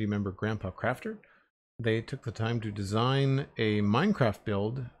community member GrandpaCrafter. They took the time to design a Minecraft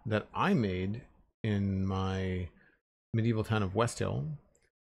build that I made in my medieval town of Westhill.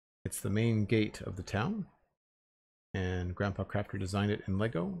 It's the main gate of the town, and GrandpaCrafter designed it in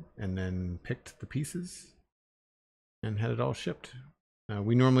Lego and then picked the pieces and had it all shipped.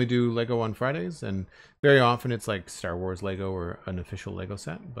 We normally do Lego on Fridays, and very often it's like Star Wars Lego or an official Lego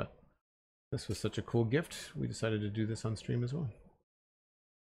set, but this was such a cool gift, we decided to do this on stream as well.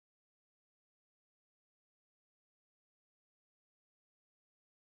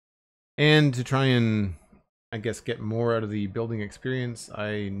 And to try and, I guess, get more out of the building experience,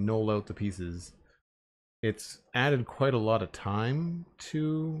 I null out the pieces. It's added quite a lot of time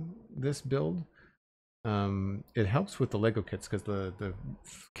to this build. It helps with the Lego kits, because the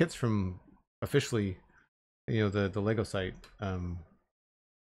kits from officially, you know, the Lego site,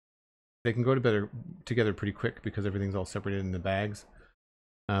 they can go together pretty quick because everything's all separated in the bags.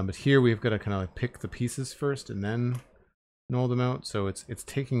 But here we've got to kind of like pick the pieces first and then null them out, so it's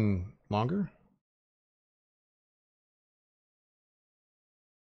taking longer.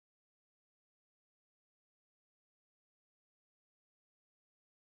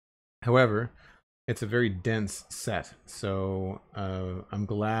 However, it's a very dense set, so I'm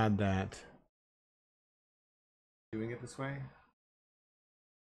glad that doing it this way.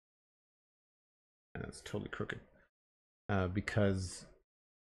 And it's totally crooked, because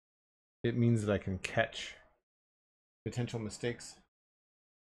it means that I can catch potential mistakes.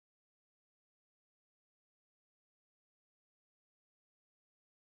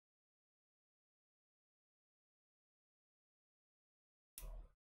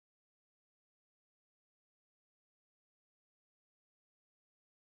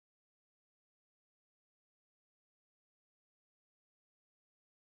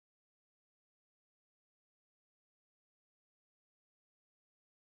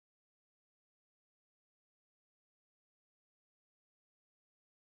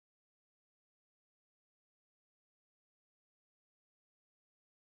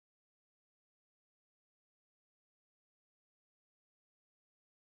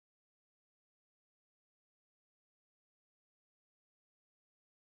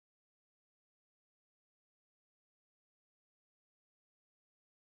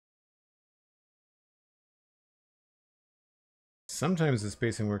 Sometimes the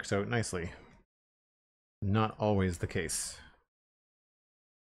spacing works out nicely. Not always the case.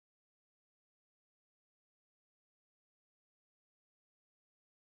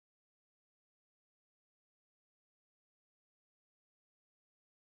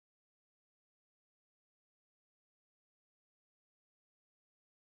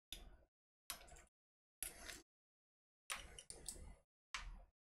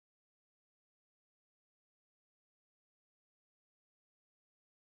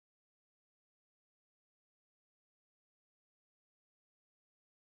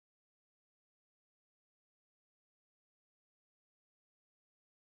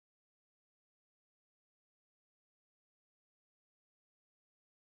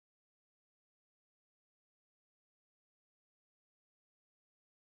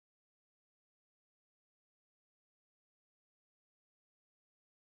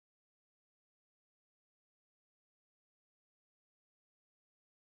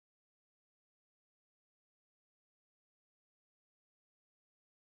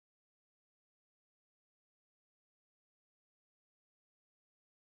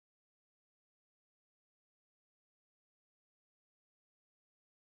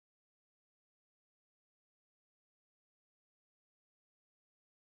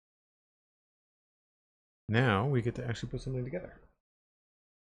 Now we get to actually put something together.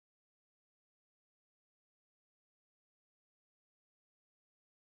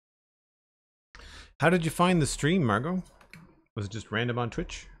 How did you find the stream, Margot? Was it just random on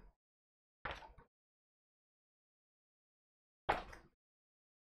Twitch? All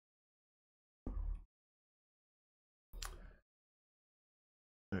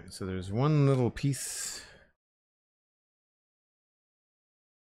right, so there's one little piece.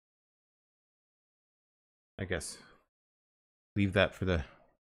 I guess leave that for the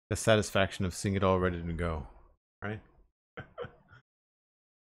satisfaction of seeing it all ready to go, right?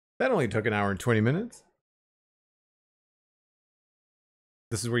 That only took an hour and 20 minutes.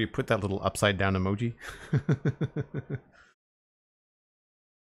 This is where you put that little upside down emoji.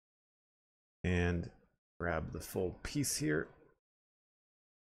 And grab the full piece here.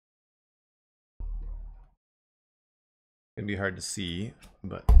 It'd be hard to see,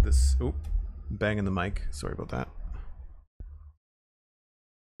 but this, oh, banging the mic. Sorry about that.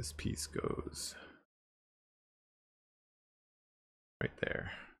 This piece goes right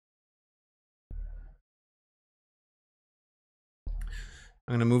there.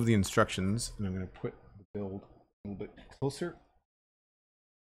 I'm going to move the instructions and I'm going to put the build a little bit closer.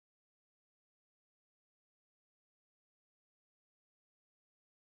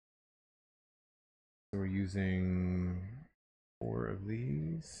 So we're using 4 of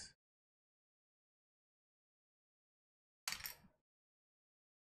these.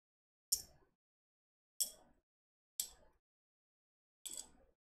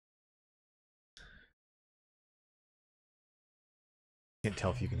 Can't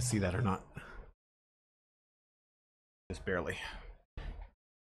tell if you can see that or not. Just barely.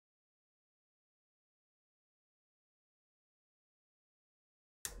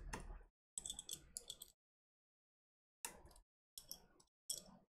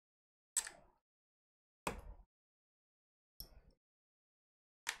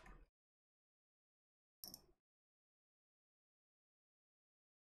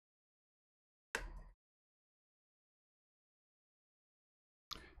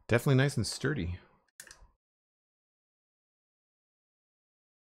 Definitely nice and sturdy.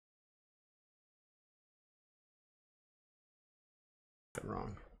 Got it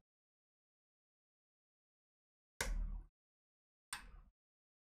wrong.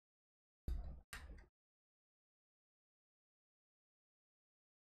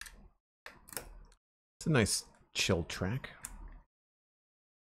 It's a nice chill track.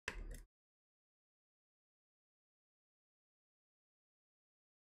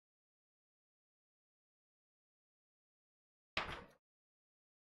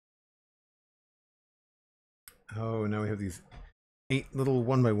 Oh, now we have these 8 little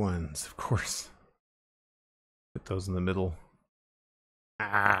 1x1s, of course. Put those in the middle.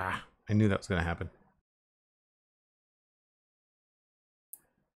 Ah, I knew that was going to happen.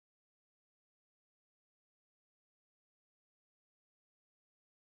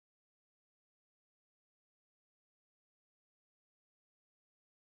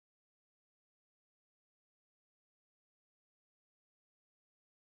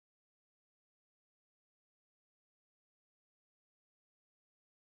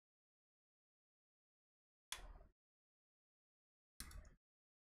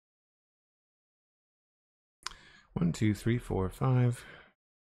 One, 2, 3, 4, 5,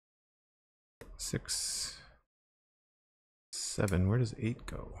 6, 7. Where does 8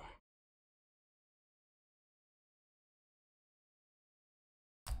 go?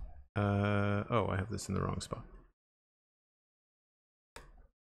 Oh, I have this in the wrong spot.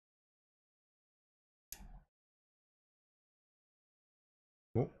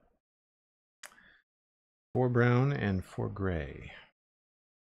 Oh. 4 brown and 4 gray.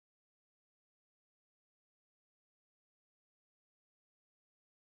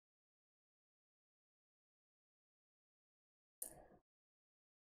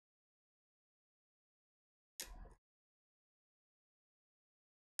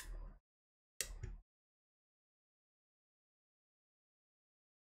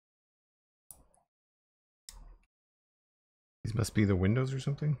 These must be the windows or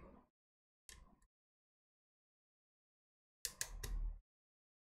something.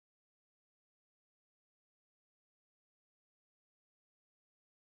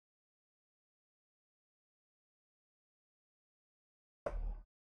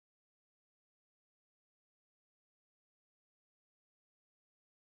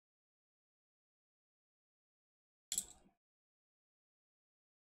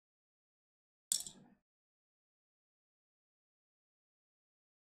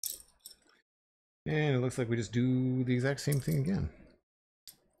 And it looks like we just do the exact same thing again.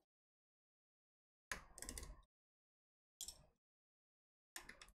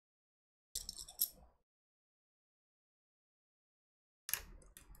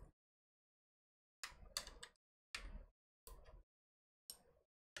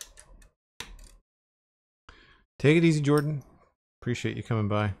 Take it easy, Jordan. Appreciate you coming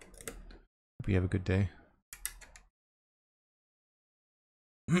by. Hope you have a good day.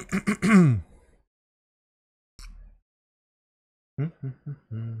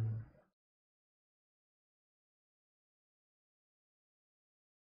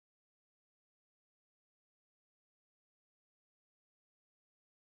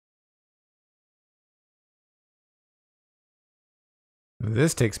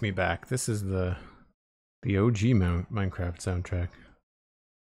 This takes me back. This is the OG Minecraft soundtrack.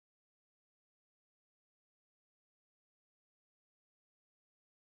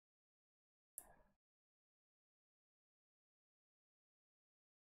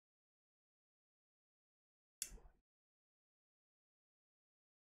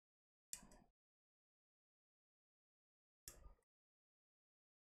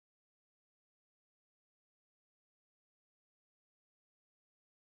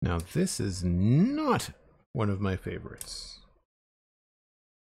 Now this is not one of my favorites.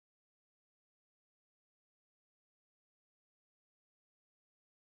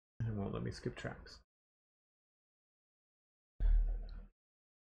 It won't let me skip tracks.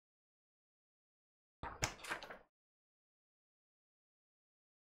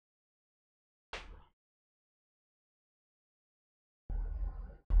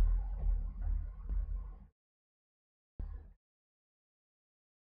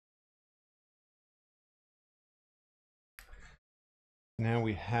 Now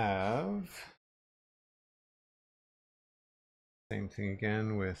we have same thing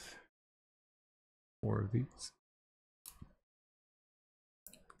again with 4 of these.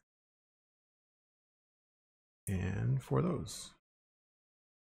 And 4 of those.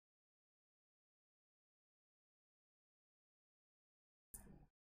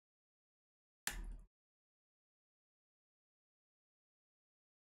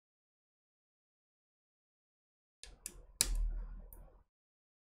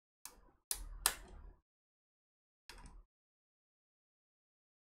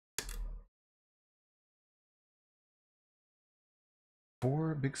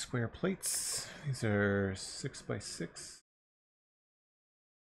 Four big square plates. These are 6 by 6.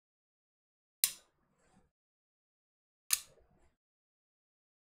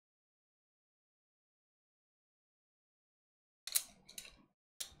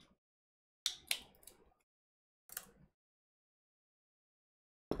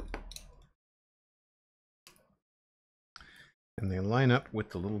 And they line up with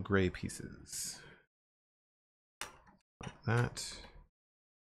the little gray pieces. Like that.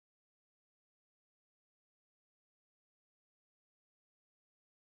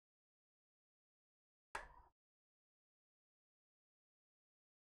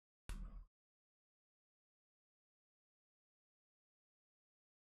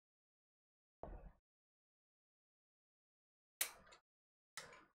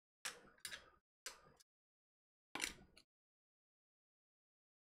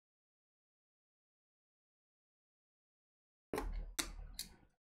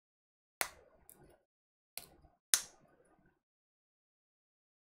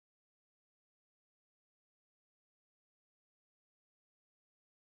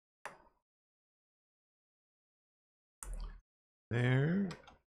 There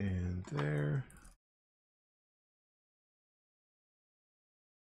and there.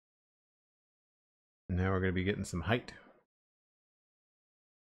 And now we're going to be getting some height.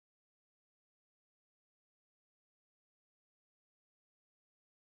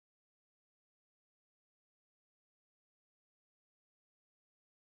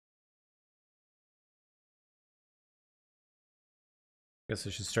 Guess I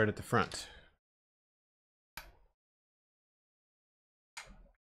should start at the front.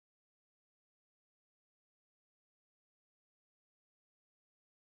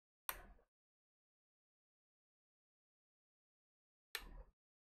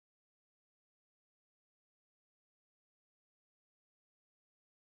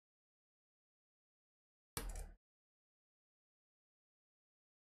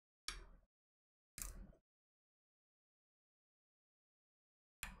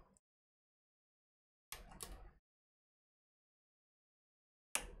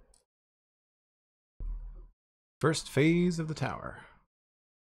 First phase of the tower.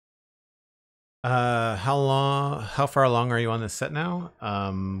 How far along are you on this set now?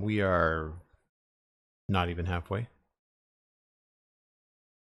 We are not even halfway.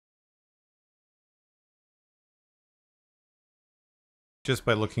 Just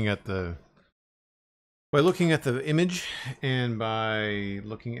by looking at the image and by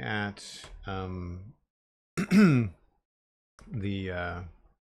looking at the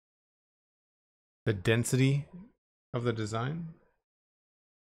density of the design.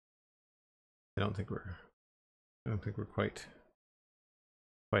 I don't think we're quite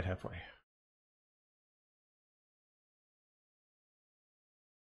halfway.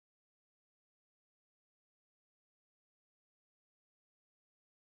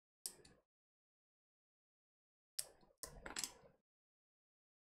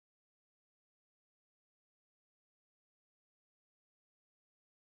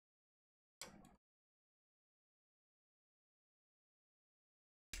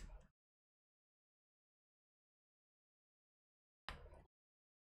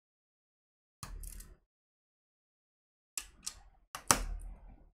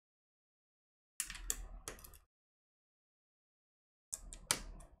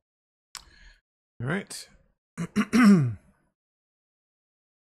 All right.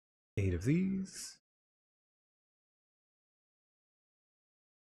 8 of these.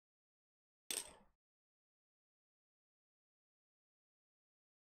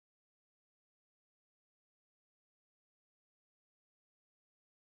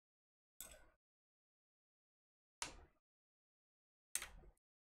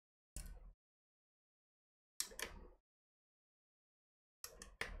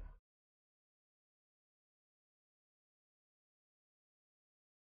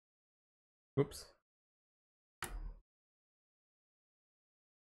 Whoops.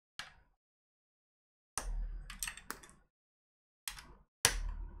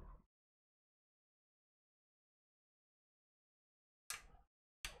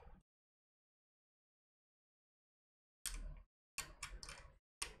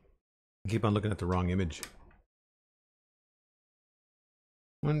 Keep on looking at the wrong image.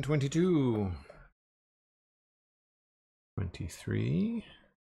 122. 23.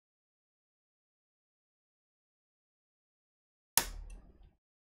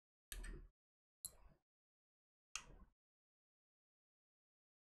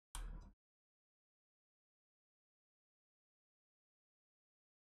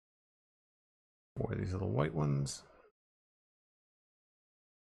 Boy, these little white ones.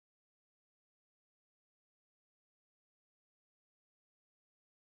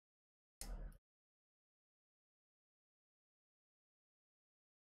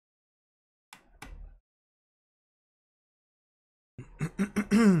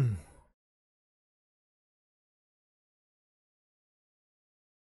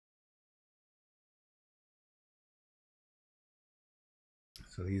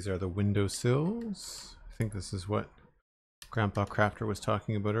 So these are the windowsills. I think this is what GrandpaCrafter was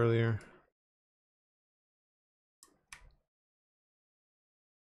talking about earlier.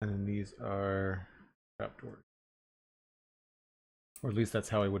 And then these are trapdoors. Or at least that's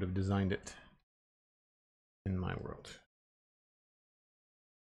how I would have designed it in my world.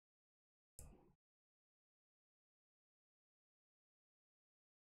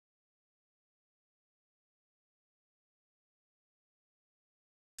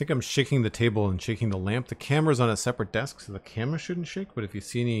 I think I'm shaking the table and shaking the lamp. The camera's on a separate desk, so the camera shouldn't shake, but if you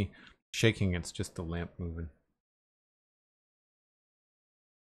see any shaking, it's just the lamp moving.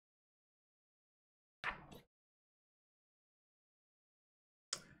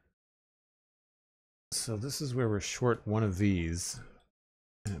 So this is where we're short one of these,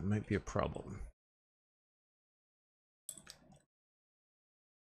 and it might be a problem.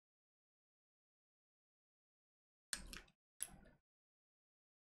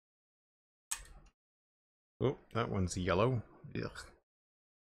 Oh, that one's yellow. Ugh.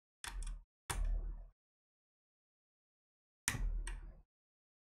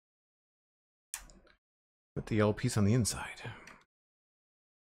 Put the yellow piece on the inside.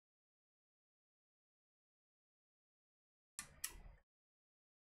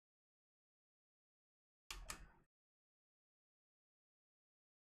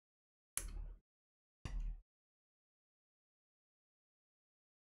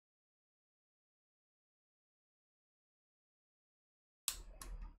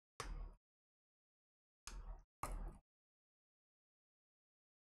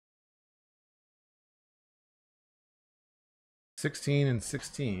 $16 and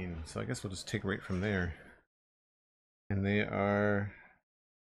 $16, so I guess we'll just take right from there. And they are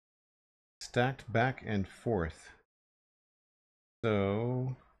stacked back and forth.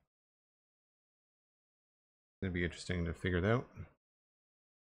 So it's gonna be interesting to figure it out.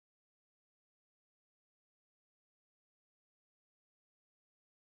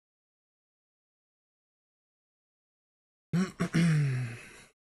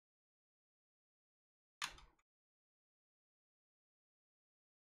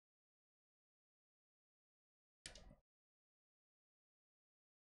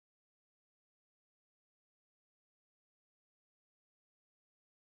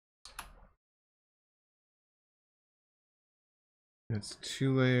 That's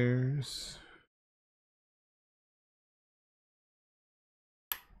 2 layers.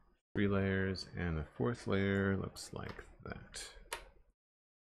 3 layers, and the 4th layer looks like that.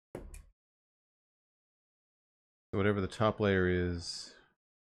 So whatever the top layer is,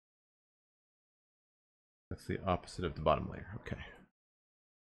 that's the opposite of the bottom layer. Okay.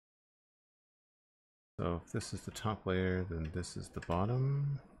 So if this is the top layer, then this is the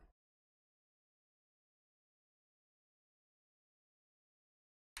bottom.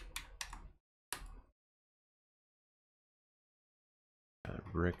 Got a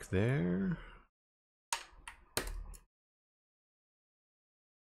brick there.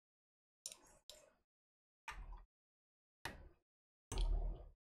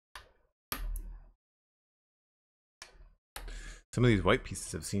 Some of these white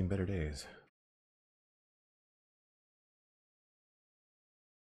pieces have seen better days.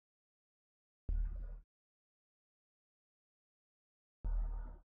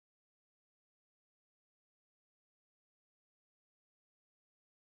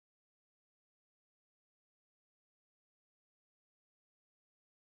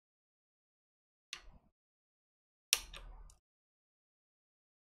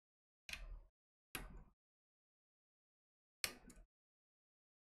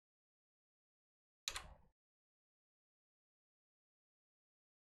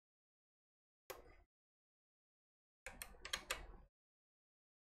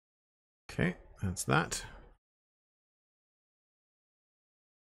 Okay, that's that.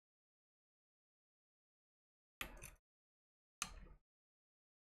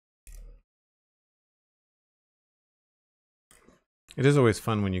 It is always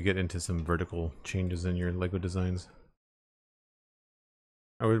fun when you get into some vertical changes in your Lego designs.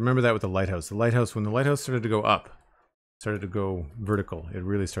 I would remember that with the lighthouse. The lighthouse, when the lighthouse started to go up, started to go vertical, it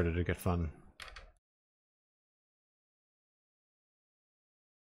really started to get fun.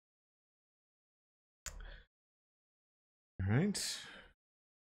 All right.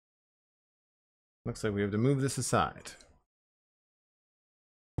 Looks like we have to move this aside.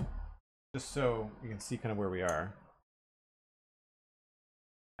 Just so you can see kind of where we are.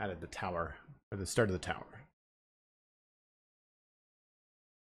 Added the tower, or the start of the tower.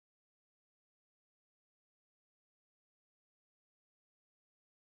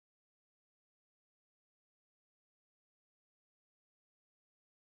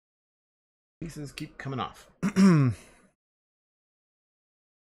 Pieces keep coming off.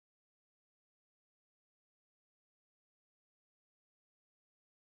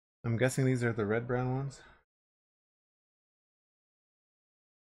 I'm guessing these are the red-brown ones.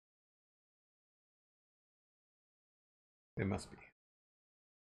 They must be.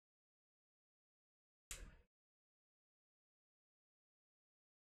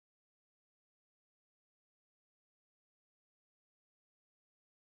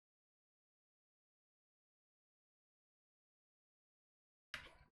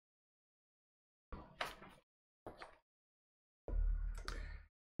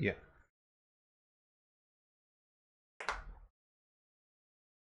 Yeah.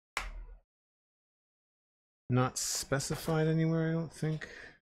 Not specified anywhere, I don't think.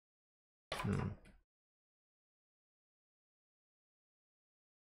 No.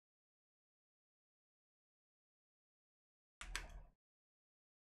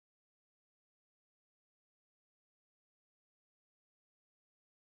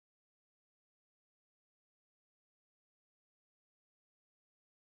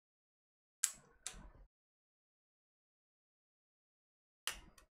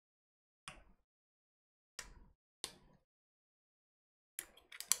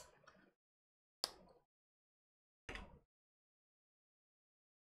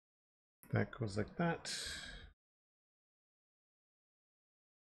 That goes like that.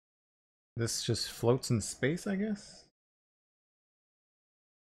 This just floats in space, I guess?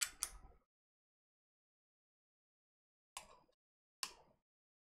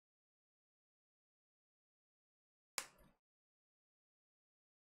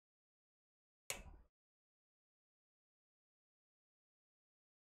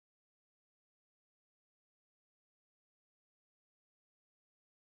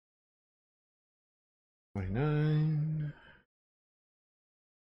 $29.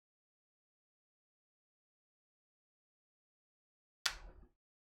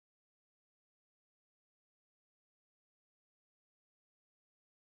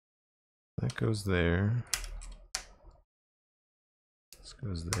 That goes there. This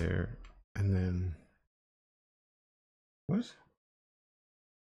goes there. And then... What?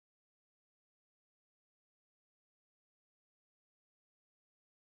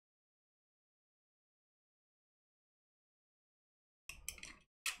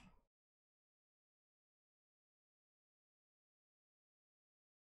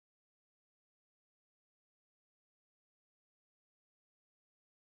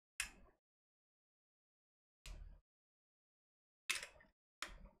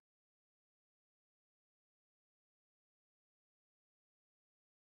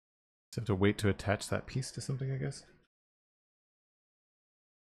 Just have to wait to attach that piece to something, I guess.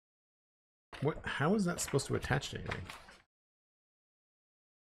 What? How is that supposed to attach to anything?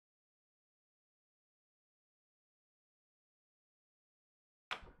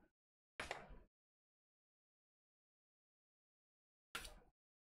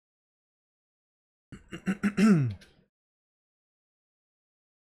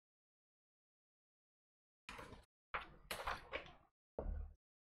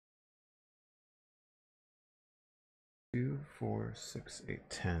 Two, 4, 6, 8,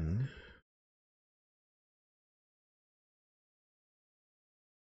 10.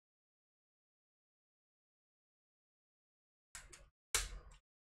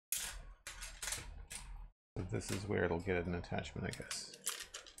 So this is where it'll get an attachment, I guess.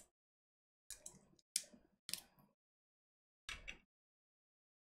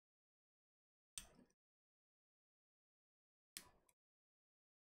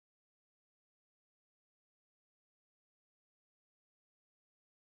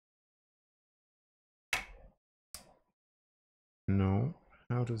 No.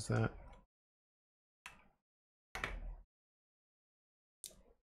 How does that?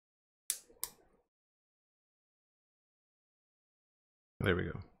 There we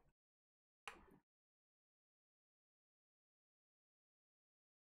go.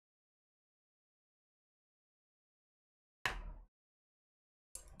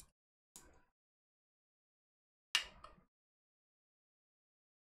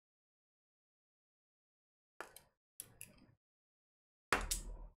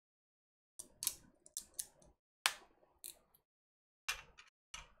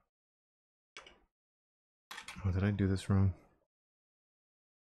 Oh, did I do this wrong?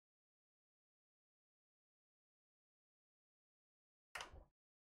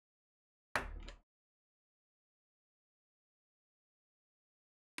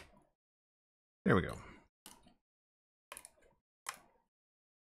 There we go.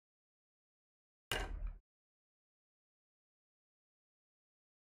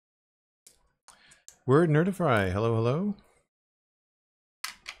 Word Nerdify. Hello, hello.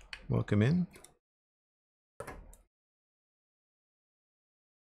 Welcome in.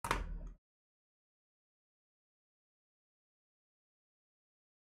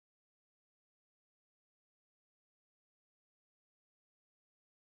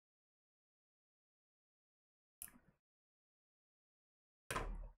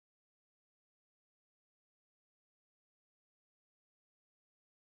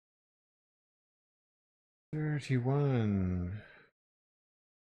 $31.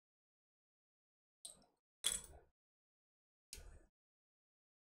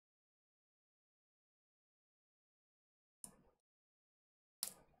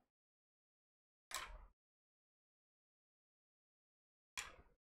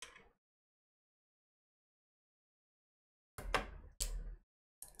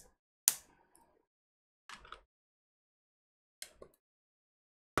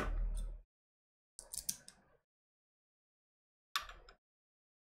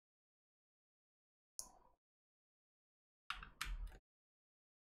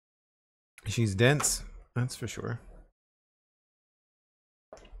 She's dense, that's for sure.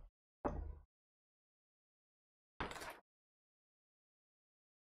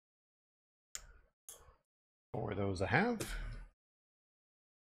 For those I have.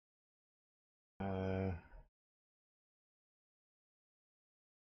 For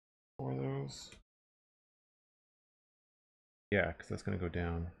those. Yeah, because that's going to go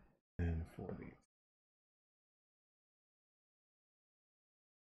down. And for these.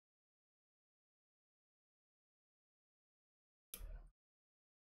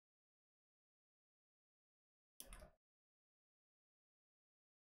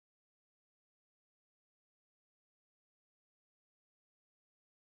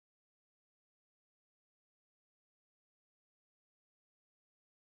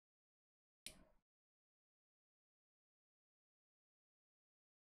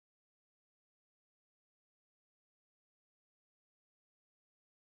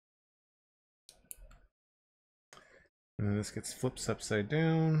 And then this gets flipped upside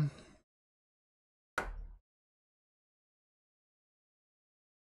down.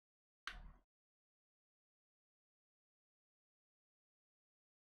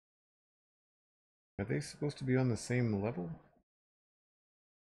 Are they supposed to be on the same level?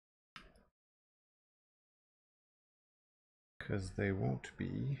 Because they won't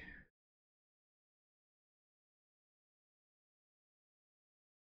be.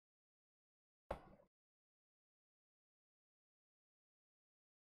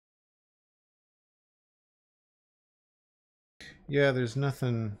 Yeah, there's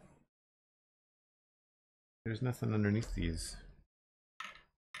nothing There's nothing underneath these.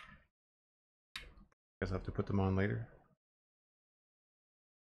 Guess I'll have to put them on later.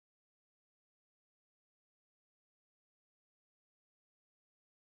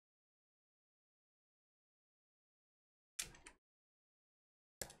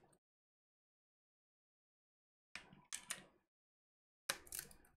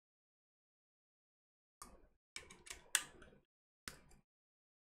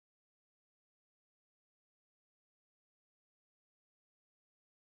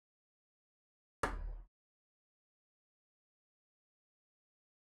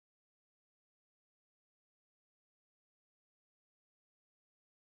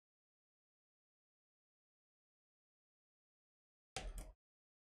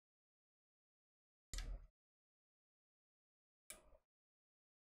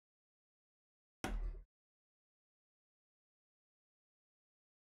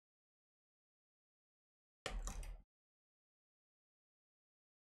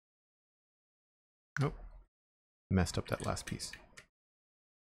 Nope. Messed up that last piece.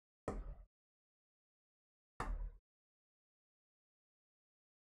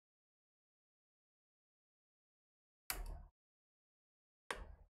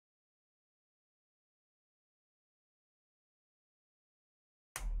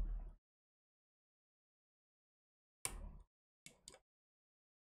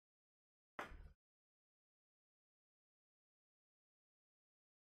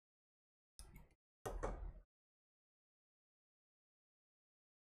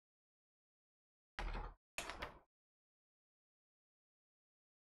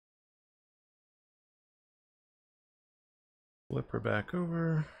 Flip her back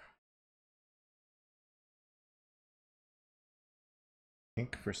over.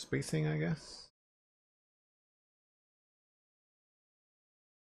 Pink for spacing, I guess.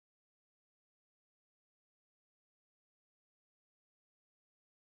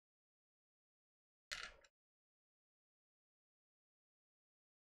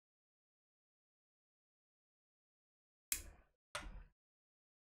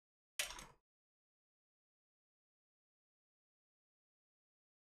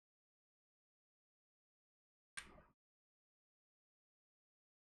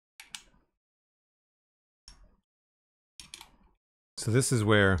 So this is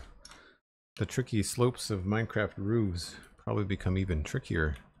where the tricky slopes of Minecraft roofs probably become even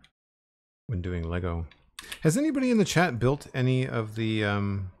trickier when doing Lego. Has anybody in the chat built any of the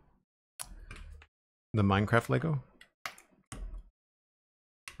Minecraft Lego?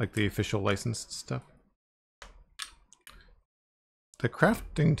 Like the official licensed stuff? The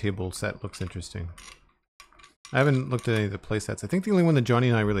crafting table set looks interesting. I haven't looked at any of the play sets. I think the only one that Johnny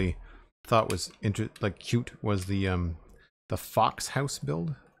and I really thought was like cute was the fox house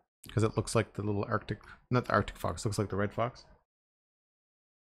build, because it looks like the little Arctic, not the Arctic fox, looks like the red fox.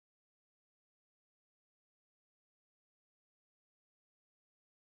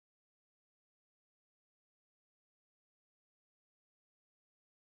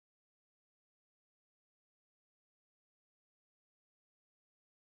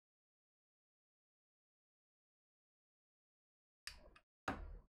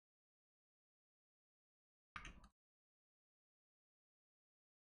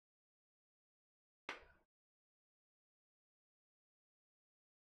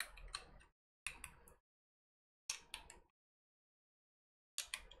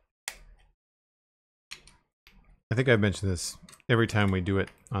 I think I've mentioned this every time we do it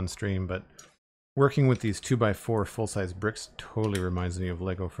on stream, but working with these 2x4 full-size bricks totally reminds me of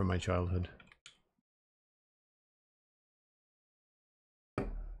Lego from my childhood.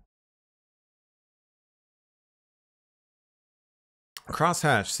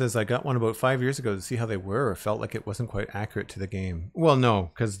 Crosshatch says, I got one about 5 years ago to see how they were. Felt like it wasn't quite accurate to the game. Well,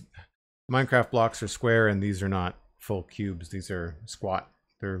 no, because Minecraft blocks are square and these are not full cubes. These are squat.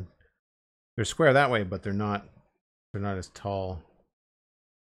 They're square that way, but they're not as tall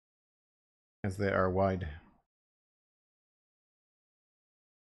as they are wide.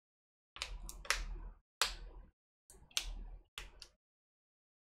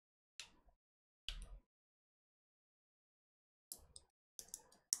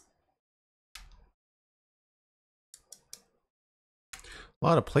 A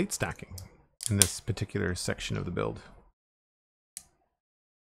lot of plate stacking in this particular section of the build.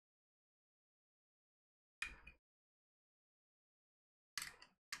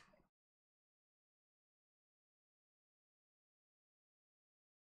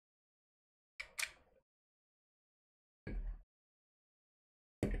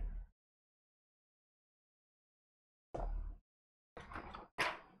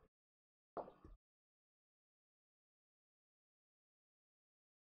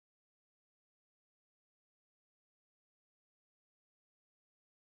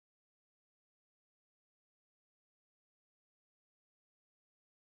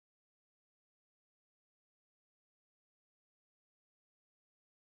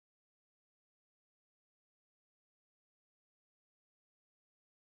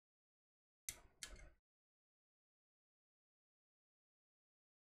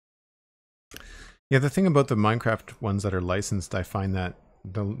 Yeah, the thing about the Minecraft ones that are licensed, I find that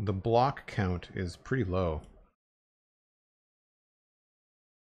the block count is pretty low.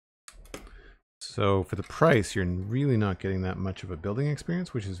 So for the price, you're really not getting that much of a building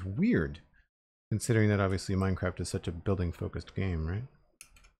experience, which is weird, considering that obviously Minecraft is such a building-focused game, right?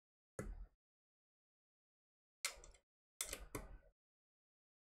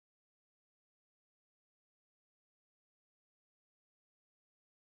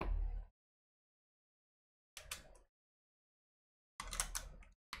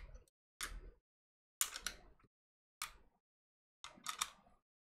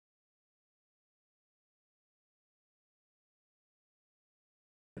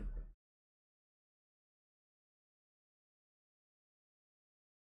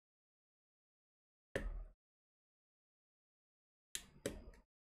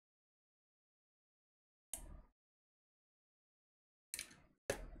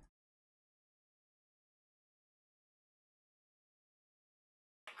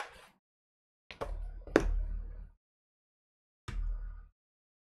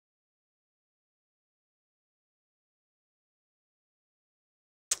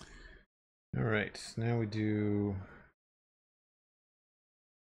 All right, now we do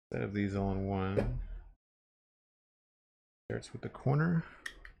a set of these all in one. Starts with the corner.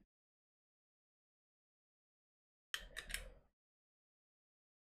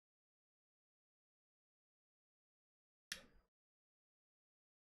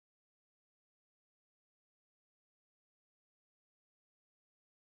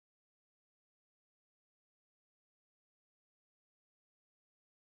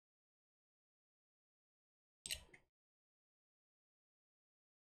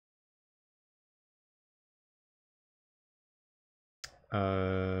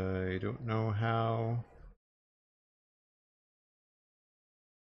 I don't know how.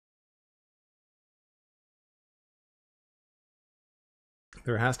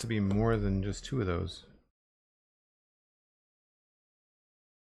 There has to be more than just two of those.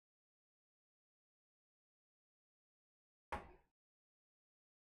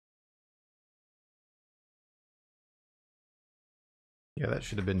 Yeah, that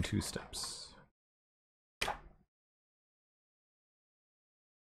should have been 2 steps.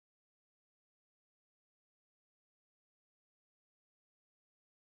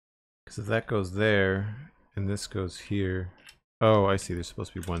 Because if that goes there, and this goes here... Oh, I see. There's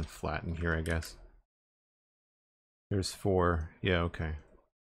supposed to be 1 flat in here, I guess. There's 4. Yeah, okay.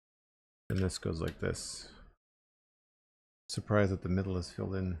 And this goes like this. Surprised that the middle is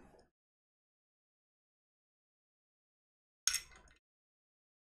filled in.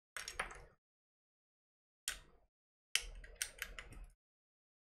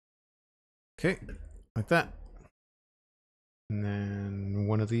 Okay, like that. And then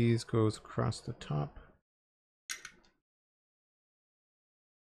one of these goes across the top.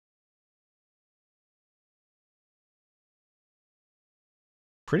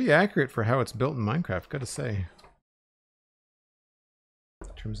 Pretty accurate for how it's built in Minecraft, gotta say.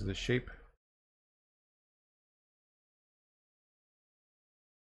 In terms of the shape.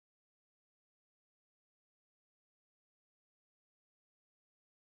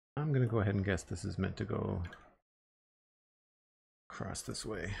 I'm gonna go ahead and guess this is meant to go across this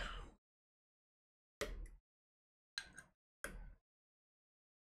way.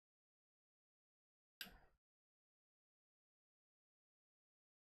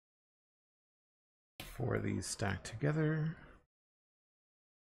 Four of these stacked together.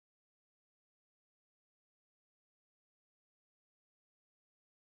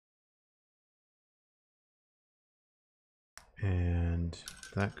 And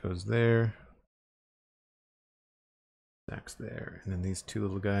that goes there. Stacks there. And then these 2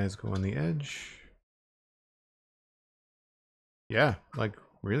 little guys go on the edge. Yeah, like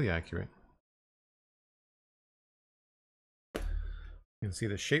really accurate. You can see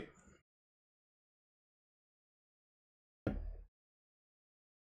the shape. I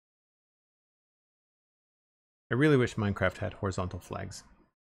really wish Minecraft had horizontal flags.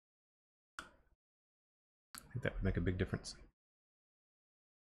 I think that would make a big difference.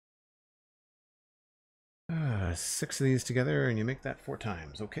 6 of these together and you make that 4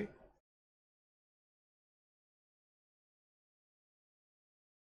 times, okay.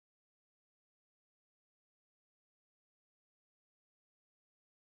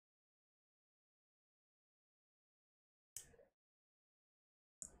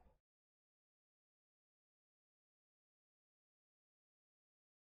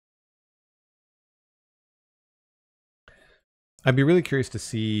 I'd be really curious to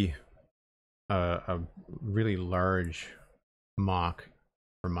see a really large MOC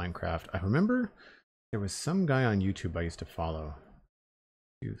for Minecraft. I remember There was some guy on YouTube I used to follow.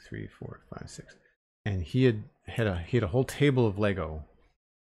 2, 3, 4, 5, 6. And he had a whole table of Lego.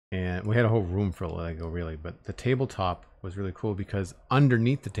 And we had a whole room for Lego, really. But the tabletop was really cool because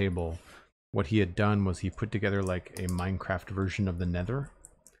underneath the table, what he had done was he put together like a Minecraft version of the Nether.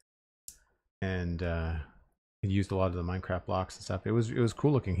 And he used a lot of the Minecraft blocks and stuff. It was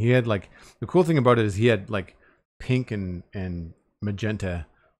cool looking. He had like, the cool thing about it is he had like pink and magenta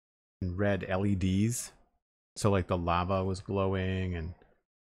and red LEDs. So like the lava was glowing and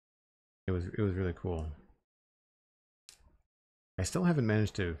it was really cool. I still haven't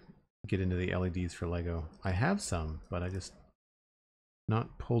managed to get into the LEDs for Lego. I have some, but I just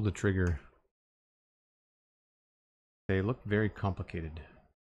not pulled the trigger. They look very complicated.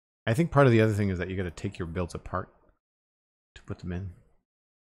 I think part of the other thing is that you got to take your builds apart to put them in.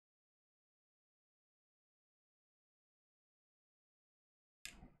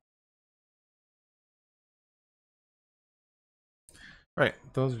 Right,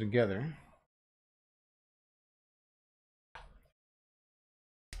 those are together.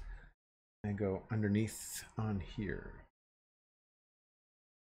 I go underneath on here.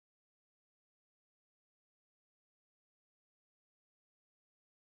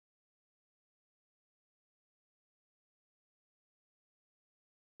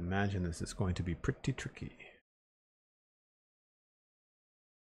 Imagine this is going to be pretty tricky.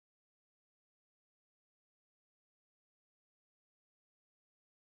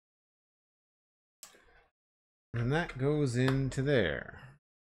 And that goes into there.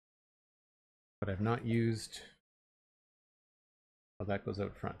 But I've not used... Oh, that goes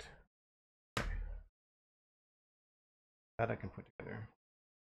out front. Okay. That I can put together.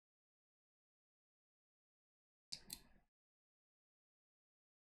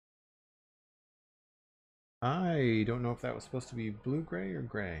 I don't know if that was supposed to be blue-gray or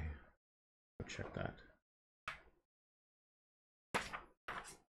gray. I'll check that.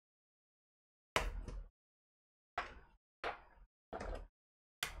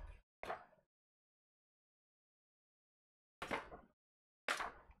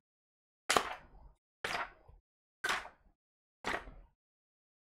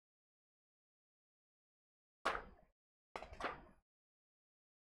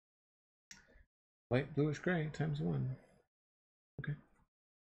 Light bluish gray times 1. Okay.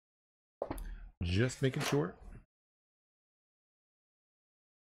 Just making sure.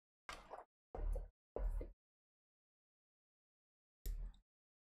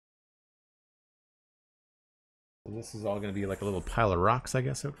 So this is all going to be like a little pile of rocks, I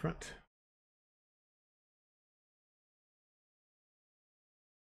guess, out front.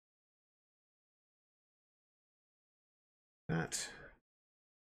 That.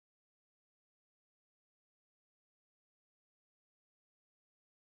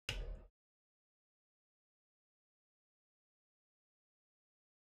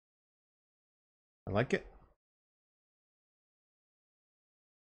 I like it.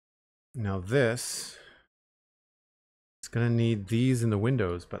 Now this is going to need these in the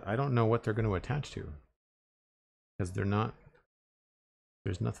windows, but I don't know what they're going to attach to. Because they're not,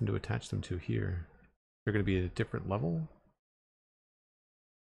 there's nothing to attach them to here. They're going to be at a different level.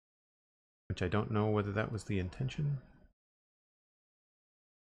 Which I don't know whether that was the intention.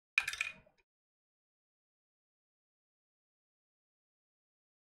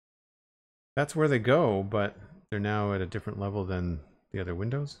 That's where they go, but they're now at a different level than the other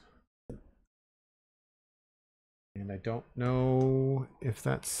windows. And I don't know if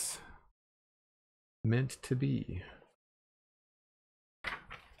that's meant to be.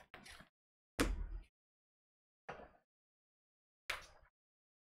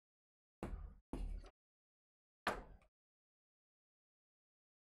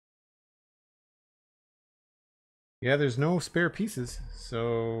 Yeah, there's no spare pieces,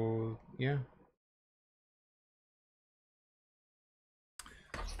 so yeah.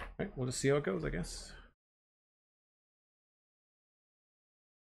 Alright, we'll just see how it goes, I guess.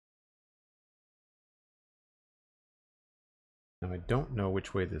 Now I don't know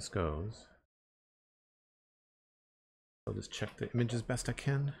which way this goes. I'll just check the image as best I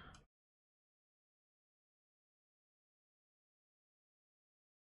can.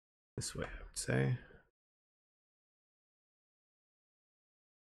 This way, I would say.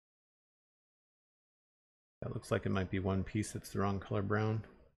 That looks like it might be one piece that's the wrong color brown.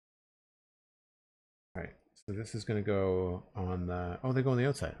 Alright, so this is going to go on the... Oh, they go on the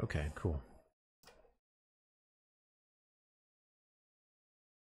outside. Okay, cool.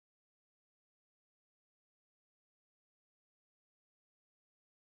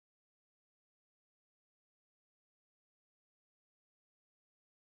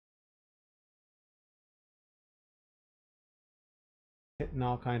 Hitting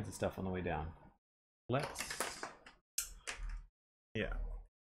all kinds of stuff on the way down. Let's... yeah.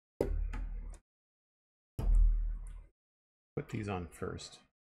 Put these on first.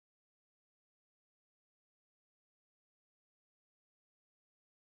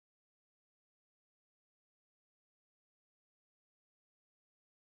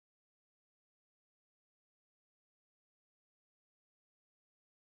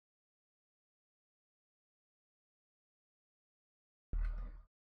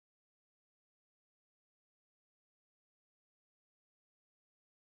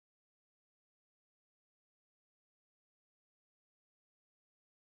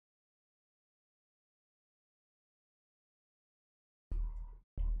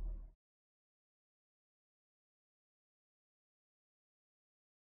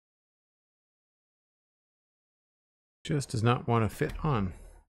 Just does not want to fit on.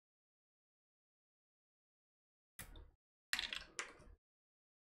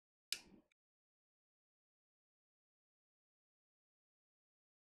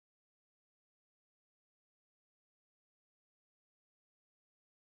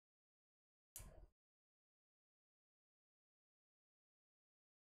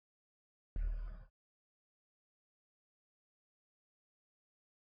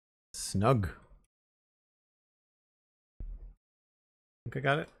 Snug. I think I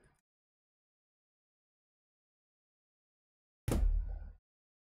got it.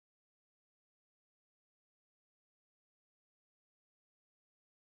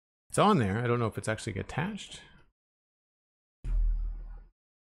 It's on there. I don't know if it's actually attached.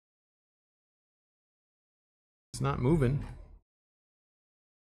 It's not moving.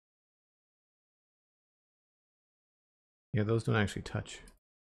 Yeah, those don't actually touch.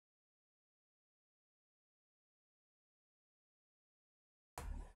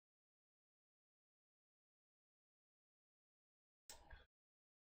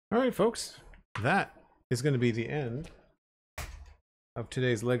 All right, folks, that is going to be the end of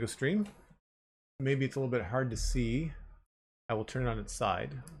today's LEGO stream. Maybe it's a little bit hard to see. I will turn it on its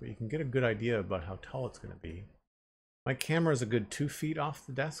side, but you can get a good idea about how tall it's going to be. My camera is a good 2 feet off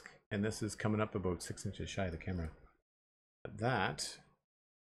the desk, and this is coming up about 6 inches shy of the camera. But that's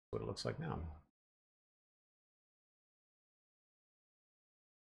what it looks like now.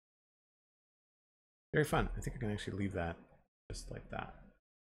 Very fun. I think I can actually leave that just like that.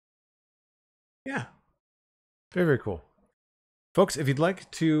 Yeah, very, very cool. Folks, if you'd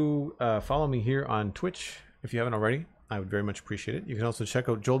like to follow me here on Twitch, if you haven't already, I would very much appreciate it. You can also check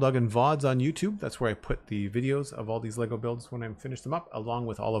out Joel Duggan VODs on YouTube. That's where I put the videos of all these LEGO builds when I'm finished them up, along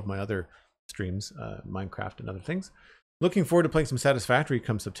with all of my other streams, Minecraft and other things. Looking forward to playing some Satisfactory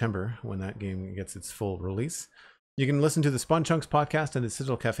come September when that game gets its full release. You can listen to the Spawn Chunks podcast and the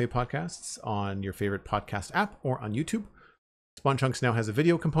Citadel Cafe podcasts on your favorite podcast app or on YouTube. Spawn Chunks now has a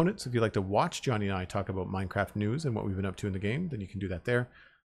video component, so if you'd like to watch Johnny and I talk about Minecraft news and what we've been up to in the game, then you can do that there.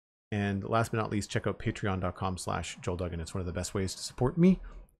 And last but not least, check out patreon.com/JoelDuggan. It's one of the best ways to support me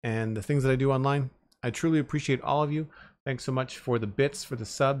and the things that I do online. I truly appreciate all of you. Thanks so much for the bits, for the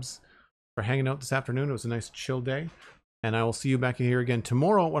subs, for hanging out this afternoon. It was a nice chill day. And I will see you back here again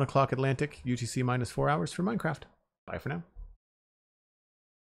tomorrow at 1 o'clock Atlantic, UTC -4 hours for Minecraft. Bye for now.